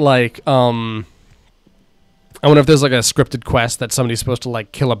 But I wonder if there's like a scripted quest that somebody's supposed to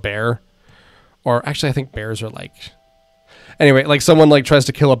like kill a bear. Or actually, I think bears are like... Anyway, like someone like tries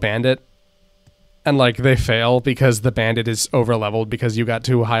to kill a bandit and like they fail because the bandit is over leveled because you got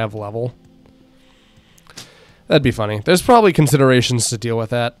too high of a level. That'd be funny. There's probably considerations to deal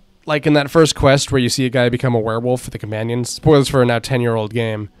with that. Like in that first quest where you see a guy become a werewolf for the companions. Spoilers for a now 10-year-old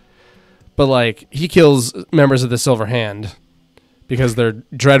game. But like, he kills members of the Silver Hand because they're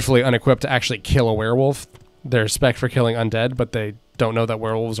dreadfully unequipped to actually kill a werewolf. They're spec for killing undead, but they don't know that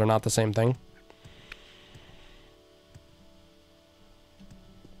werewolves are not the same thing.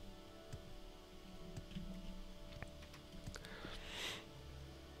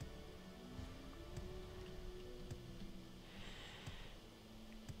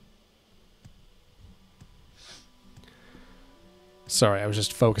 Sorry, I was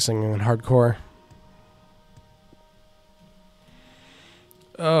just focusing on hardcore.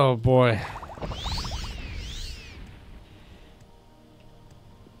 Oh boy.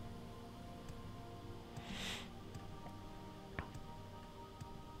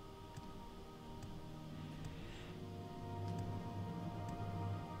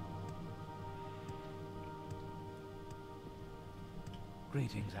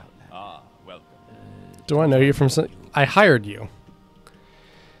 Greetings, Outlander. Ah, welcome. Do I know you from some... I hired you.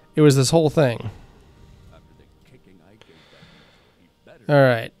 It was this whole thing. After the kicking I gave that, he better. All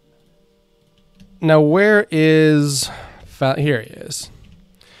right. Now, where is... Here he is.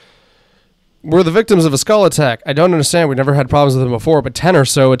 We're the victims of a skull attack. I don't understand. We never had problems with them before, but 10 or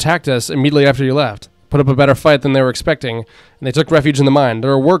so attacked us immediately after you left. Put up a better fight than they were expecting, and they took refuge in the mine.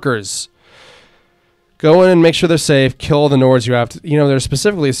 They're workers. Go in and make sure they're safe. Kill the Nords you have to... You know, they're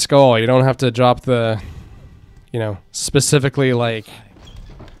specifically skull. You don't have to drop the... You know, specifically, like...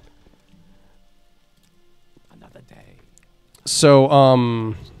 Another day. So,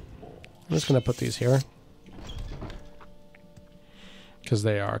 I'm just going to put these here. Because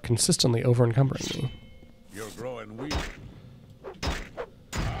they are consistently over-encumbering me. You're growing weak.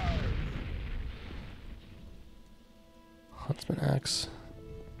 Huntsman Axe.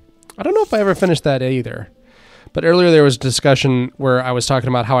 I don't know if I ever finished that either. But earlier there was a discussion where I was talking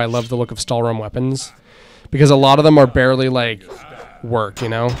about how I love the look of Stahlroom weapons. Because a lot of them are barely, like, work, you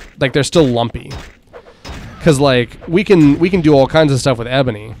know? Like, they're still lumpy. Because, like, we can do all kinds of stuff with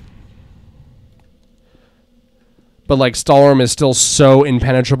ebony. But, like, Stahlroom is still so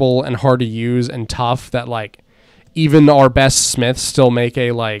impenetrable and hard to use and tough that, like, even our best smiths still make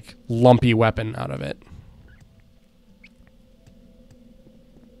a, like, lumpy weapon out of it.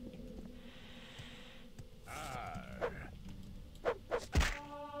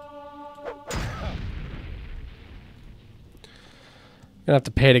 Gonna have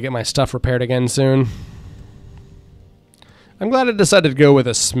to pay to get my stuff repaired again soon. I'm glad I decided to go with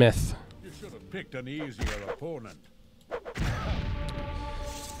a smith. You should have picked an easier opponent.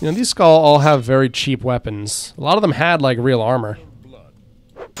 You know, these skull all have very cheap weapons. A lot of them had, like, real armor. Blood.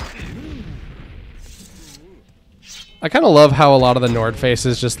 I kind of love how a lot of the Nord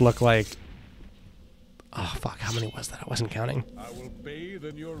faces just look like... Oh, fuck, how many was that? I wasn't counting. I will bathe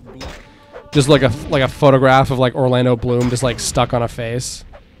in your blood. Just like a photograph of, like, Orlando Bloom just, like, stuck on a face.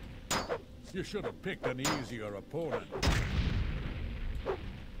 You should have picked an easier opponent.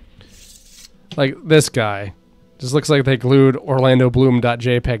 Like, this guy. Just looks like they glued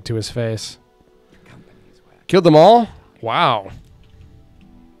OrlandoBloom.jpg to his face. Killed them all? Wow.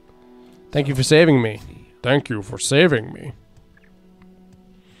 Thank you for saving me. Thank you for saving me.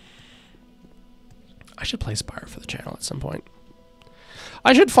 I should play Spyro for the channel at some point.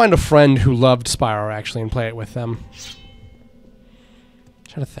 I should find a friend who loved Spyro, actually, and play it with them. I'm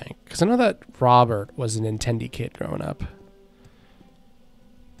trying to think. Because I know that Robert was a Nintendo kid growing up.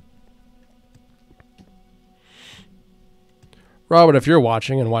 Robert, if you're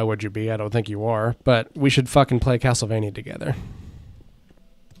watching, and why would you be? I don't think you are. But we should fucking play Castlevania together.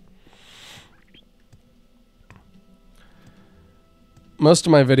 Most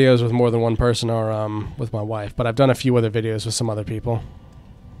of my videos with more than one person are with my wife, but I've done a few other videos with some other people.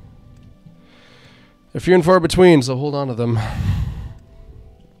 They're few and far between, so hold on to them.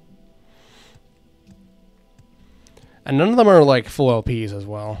 And none of them are like full LPs as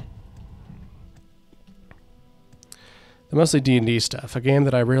well. They're mostly D&D stuff, a game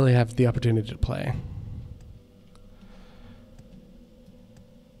that I rarely have the opportunity to play.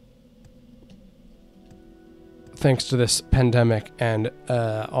 Thanks to this pandemic and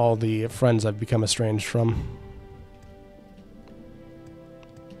all the friends I've become estranged from.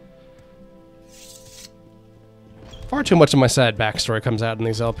 Far too much of my sad backstory comes out in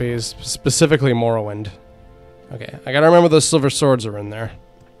these LPs, specifically Morrowind. Okay, I gotta remember those silver swords are in there.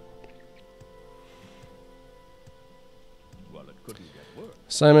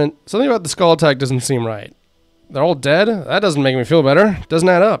 Simon, something about the skull attack doesn't seem right. They're all dead? That doesn't make me feel better. Doesn't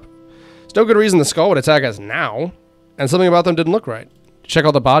add up. There's no good reason the skull would attack us now. And something about them didn't look right. Check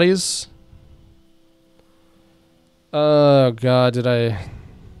all the bodies. Oh, God, did I...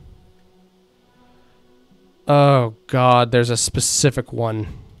 Oh, God, there's a specific one.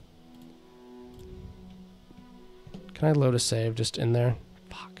 Can I load a save just in there?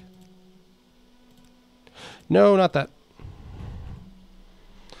 Fuck. No, not that.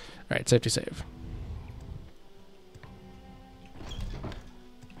 Alright, safety save.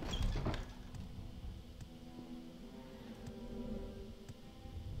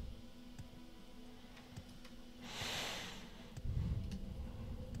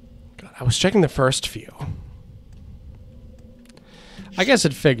 God, I was checking the first few. I guess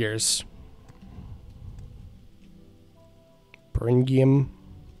it figures. Bringium.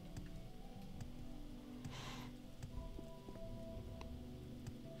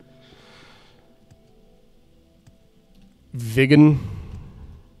 Vegan.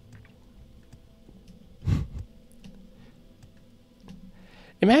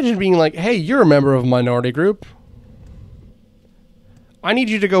 Imagine being like, hey, you're a member of a minority group. I need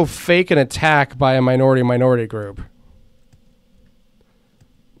you to go fake an attack by a minority group.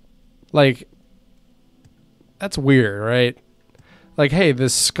 Like, that's weird, right? Like, hey, the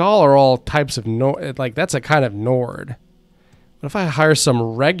skull are all types of Nord. Like, that's a kind of Nord. What if I hire some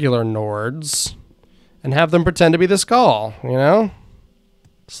regular Nords and have them pretend to be the skull, you know?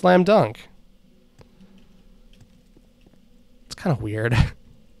 Slam dunk. It's kind of weird.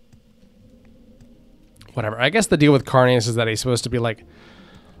 Whatever. I guess the deal with Carnius is that he's supposed to be, like,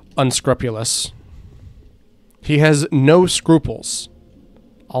 unscrupulous. He has no scruples.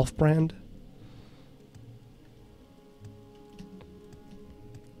 Alfbrand?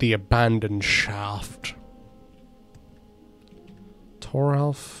 The abandoned shaft.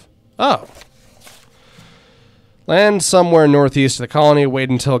 Toralf? Oh. Land somewhere northeast of the colony. Wait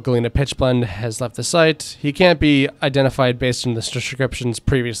until Galena Pitchblende has left the site. He can't be identified based on the descriptions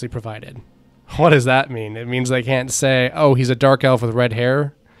previously provided. What does that mean? It means they can't say, oh, he's a dark elf with red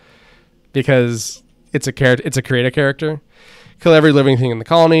hair. Because it's a creative character. Kill every living thing in the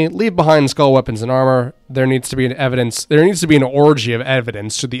colony. Leave behind skull weapons and armor. There needs to be an orgy of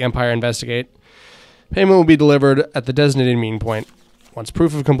evidence should the Empire investigate. Payment will be delivered at the designated mean point. Once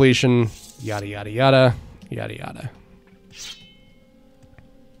proof of completion, yada yada yada, yada yada.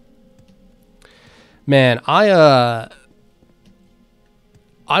 Man, I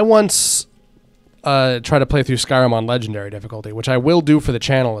once tried to play through Skyrim on legendary difficulty, which I will do for the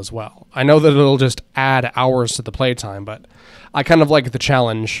channel as well. I know that it'll just add hours to the playtime, but I kind of like the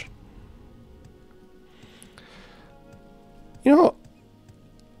challenge. You know,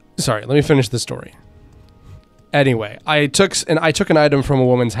 sorry, let me finish the story. Anyway, I took an item from a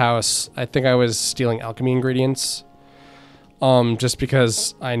woman's house. I think I was stealing alchemy ingredients. Just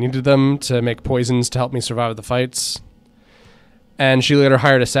because I needed them to make poisons to help me survive the fights. And she later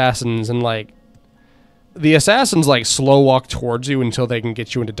hired assassins, and like the assassins like slow walk towards you until they can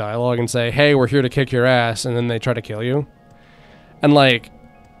get you into dialogue and say, hey, we're here to kick your ass, and then they try to kill you. And like,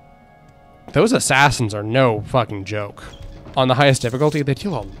 those assassins are no fucking joke. On the highest difficulty, they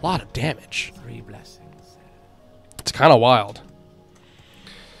deal a lot of damage. 3 blessings. It's kind of wild.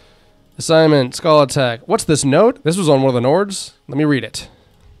 Assignment, skull attack. What's this note? This was on one of the Nords. Let me read it.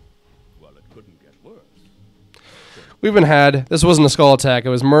 Well, it couldn't get worse. We've been had. This wasn't a skull attack. It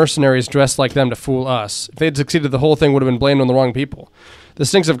was mercenaries dressed like them to fool us. If they'd succeeded, the whole thing would have been blamed on the wrong people. The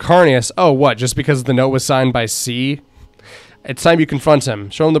stinks of Carnius. Oh, what? Just because the note was signed by C? It's time you confront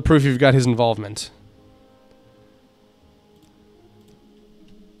him. Show him the proof you've got his involvement.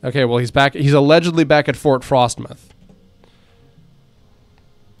 Okay, well, he's back. He's allegedly back at Fort Frostmouth.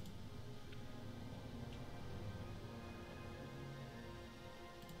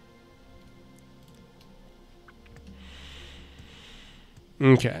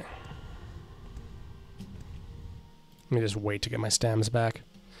 Okay. Let me just wait to get my stams back.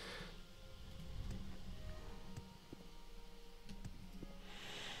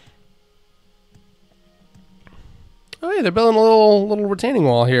 Oh, yeah, they're building a little retaining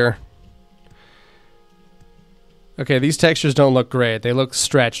wall here. Okay, these textures don't look great. They look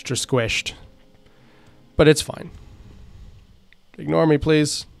stretched or squished. But it's fine. Ignore me,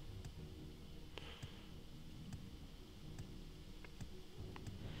 please.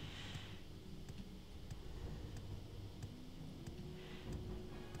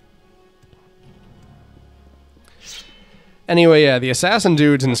 Anyway, yeah, the assassin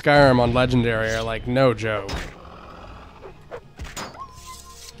dudes in Skyrim on Legendary are like no joke.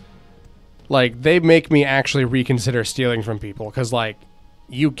 Like, they make me actually reconsider stealing from people, because, like,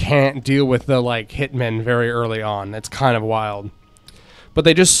 you can't deal with the like hitmen very early on. It's kind of wild. But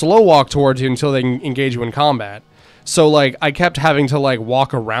they just slow walk towards you until they can engage you in combat. So like I kept having to like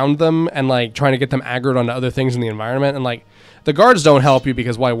walk around them and like trying to get them aggroed onto other things in the environment, and like the guards don't help you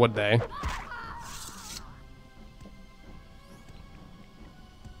because why would they?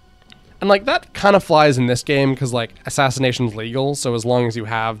 And like that kind of flies in this game because like assassination's legal, so as long as you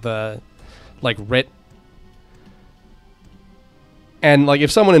have the like writ. And like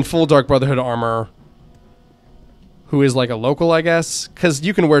if someone in full Dark Brotherhood armor who is like a local, I guess, because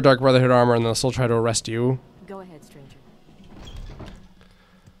you can wear Dark Brotherhood armor and they'll still try to arrest you. Go ahead, stranger.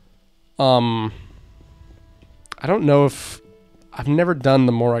 I don't know if I've never done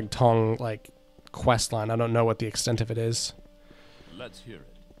the Morag Tong like quest line. I don't know what the extent of it is. Let's hear it.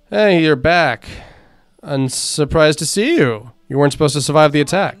 Hey, you're back. I'm surprised to see you. You weren't supposed to survive the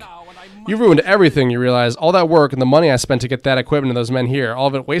attack. You ruined everything, you realize. All that work and the money I spent to get that equipment and those men here, all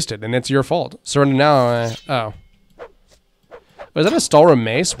of it wasted, and it's your fault. Surrender now. Oh. Was that a Stalra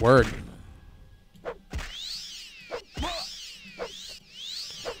mace? Word.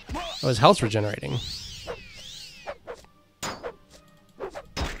 Oh, his health's regenerating.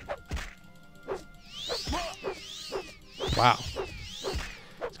 Wow.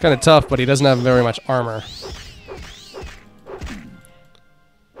 It's kind of tough, but he doesn't have very much armor.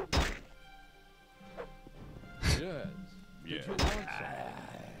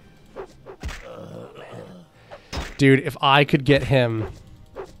 Dude, if I could get him...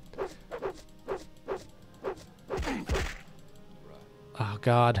 Oh,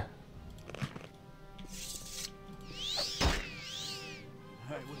 God.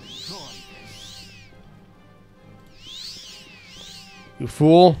 You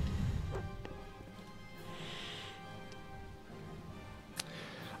fool.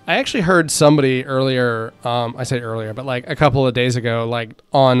 I actually heard somebody earlier, I say earlier, but like a couple of days ago, like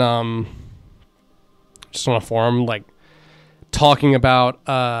on, just on a forum, like talking about,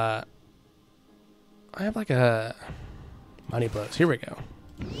 I have like a money blows. Here we go.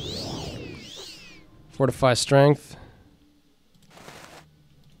 Fortify strength.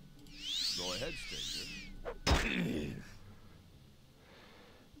 Go ahead, stranger.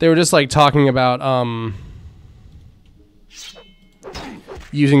 They were just like talking about,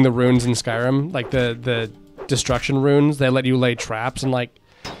 using the runes in Skyrim, like the destruction runes. They let you lay traps, and like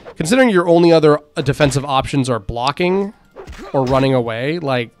considering your only other defensive options are blocking or running away,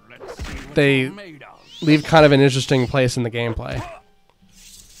 like they leave kind of an interesting place in the gameplay.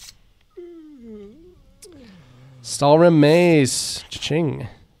 Stalrim mace, cha-ching,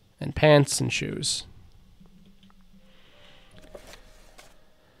 and pants and shoes.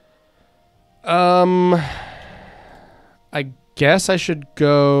 I guess I should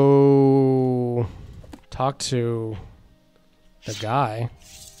go talk to the guy.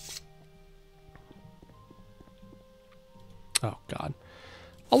 Oh, God.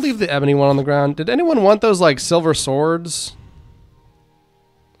 I'll leave the ebony one on the ground. Did anyone want those, like, silver swords?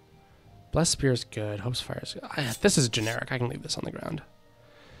 Blessed Spear's good. Hope's Fire is good. This is generic. I can leave this on the ground.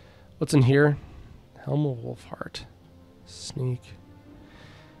 What's in here? Helm of Wolfheart. Sneak.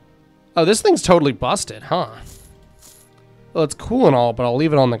 Oh, this thing's totally busted, huh? Well, it's cool and all, but I'll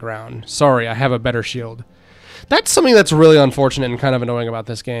leave it on the ground. Sorry, I have a better shield. That's something that's really unfortunate and kind of annoying about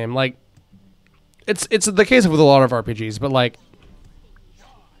this game. Like, it's the case with a lot of RPGs, but like,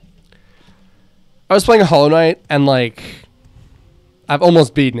 I was playing Hollow Knight, and like, I've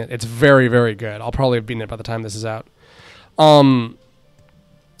almost beaten it. It's very, very good. I'll probably have beaten it by the time this is out.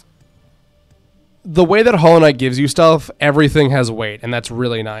 The way that Hollow Knight gives you stuff, everything has weight, and that's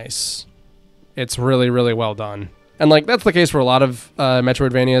really nice. It's really, really well done. And like that's the case for a lot of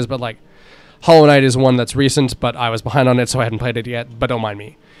Metroidvanias, but like Hollow Knight is one that's recent, but I was behind on it, so I hadn't played it yet, but don't mind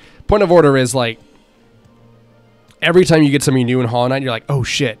me. Point of order is like, every time you get something new in Hollow Knight, you're like, oh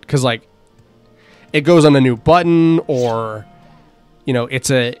shit, because like, it goes on a new button, or, you know, it's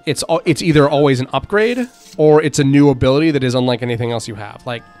either always an upgrade, or it's a new ability that is unlike anything else you have.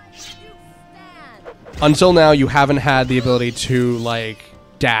 Like, until now, you haven't had the ability to, like,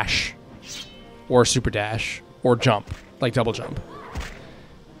 dash, or super dash, or jump, like double jump.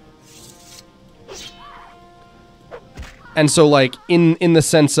 And so, like, in the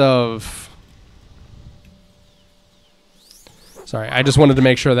sense of... Sorry, I just wanted to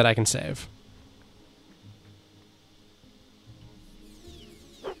make sure that I can save.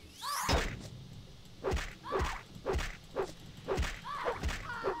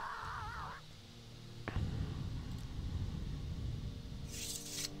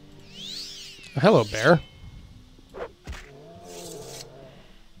 Oh, hello, bear.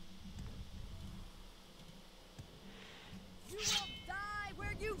 You will die where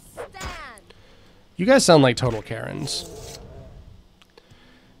You guys sound like total Karens.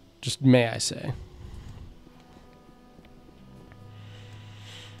 Just may I say.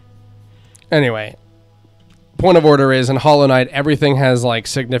 Anyway, point of order is in Hollow Knight, everything has like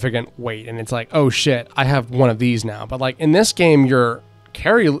significant weight, and it's like, oh shit, I have one of these now. But like in this game, your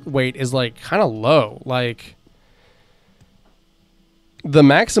carry weight is like kind of low. Like the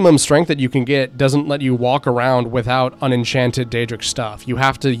maximum strength that you can get doesn't let you walk around without unenchanted Daedric stuff. You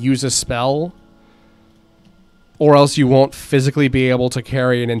have to use a spell, or else you won't physically be able to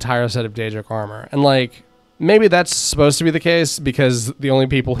carry an entire set of Daedric armor. And like, maybe that's supposed to be the case because the only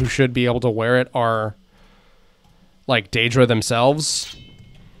people who should be able to wear it are like Daedra themselves.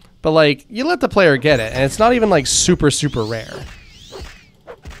 But like, you let the player get it, and it's not even like super, super rare.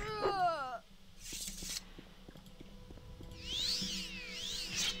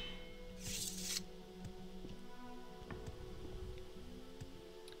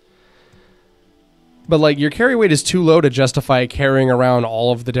 But like, your carry weight is too low to justify carrying around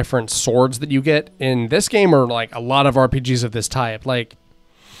all of the different swords that you get in this game, or like a lot of RPGs of this type. Like,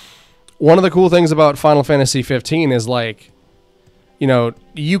 one of the cool things about Final Fantasy 15 is like, you know,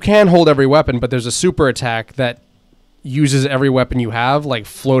 you can hold every weapon, but there's a super attack that uses every weapon you have, like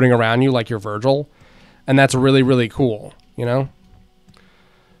floating around you like your Virgil. And that's really, really cool, you know?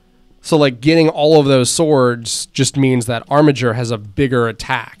 So like, getting all of those swords just means that Armiger has a bigger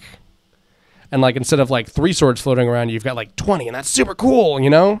attack. And like, instead of like 3 swords floating around, you've got like 20, and that's super cool, you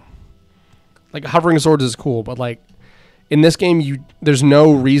know? Like, hovering swords is cool, but like, in this game, there's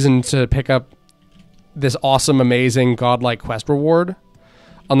no reason to pick up this awesome, amazing, godlike quest reward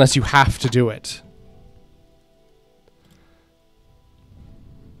unless you have to do it.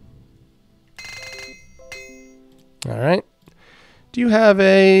 All right. Do you have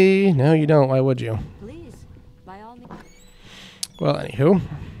a... No, you don't. Why would you? Please, by all means. Well, anywho.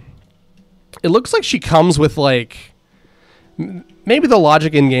 It looks like she comes with, like... Maybe the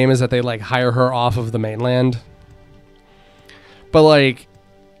logic in-game is that they, like, hire her off of the mainland. But, like,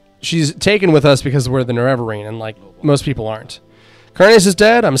 she's taken with us because we're the Nerevarine, and, like, most people aren't. Carnius is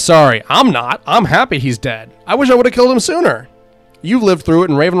dead? I'm sorry. I'm not. I'm happy he's dead. I wish I would have killed him sooner. You've lived through it,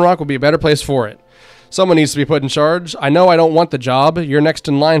 and Raven Rock will be a better place for it. Someone needs to be put in charge. I know I don't want the job. You're next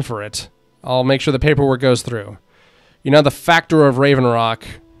in line for it. I'll make sure the paperwork goes through. You're now the factor of Raven Rock.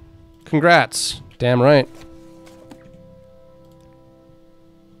 Congrats. Damn right.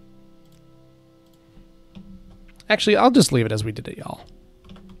 Actually, I'll just leave it as we did it, y'all.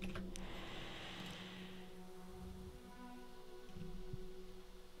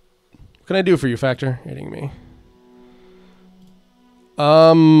 What can I do for you, Factor? Hitting me.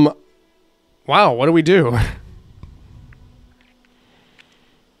 Wow, what do we do?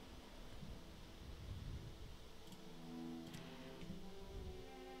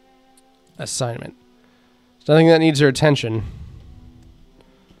 Assignment. There's nothing that needs your attention.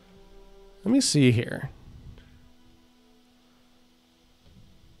 Let me see here.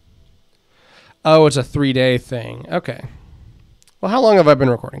 Oh, it's a 3-day thing. Okay. Well, how long have I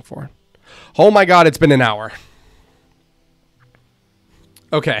been recording for? Oh my god, it's been an hour.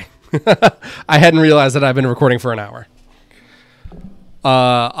 Okay. I hadn't realized that I've been recording for an hour.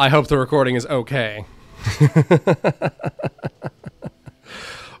 I hope the recording is okay.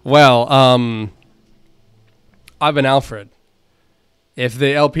 Well, I've been Alfred. If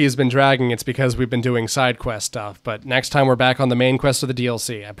the LP has been dragging, it's because we've been doing side quest stuff. But next time we're back on the main quest of the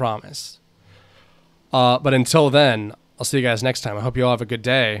DLC, I promise. But until then, I'll see you guys next time. I hope you all have a good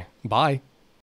day. Bye.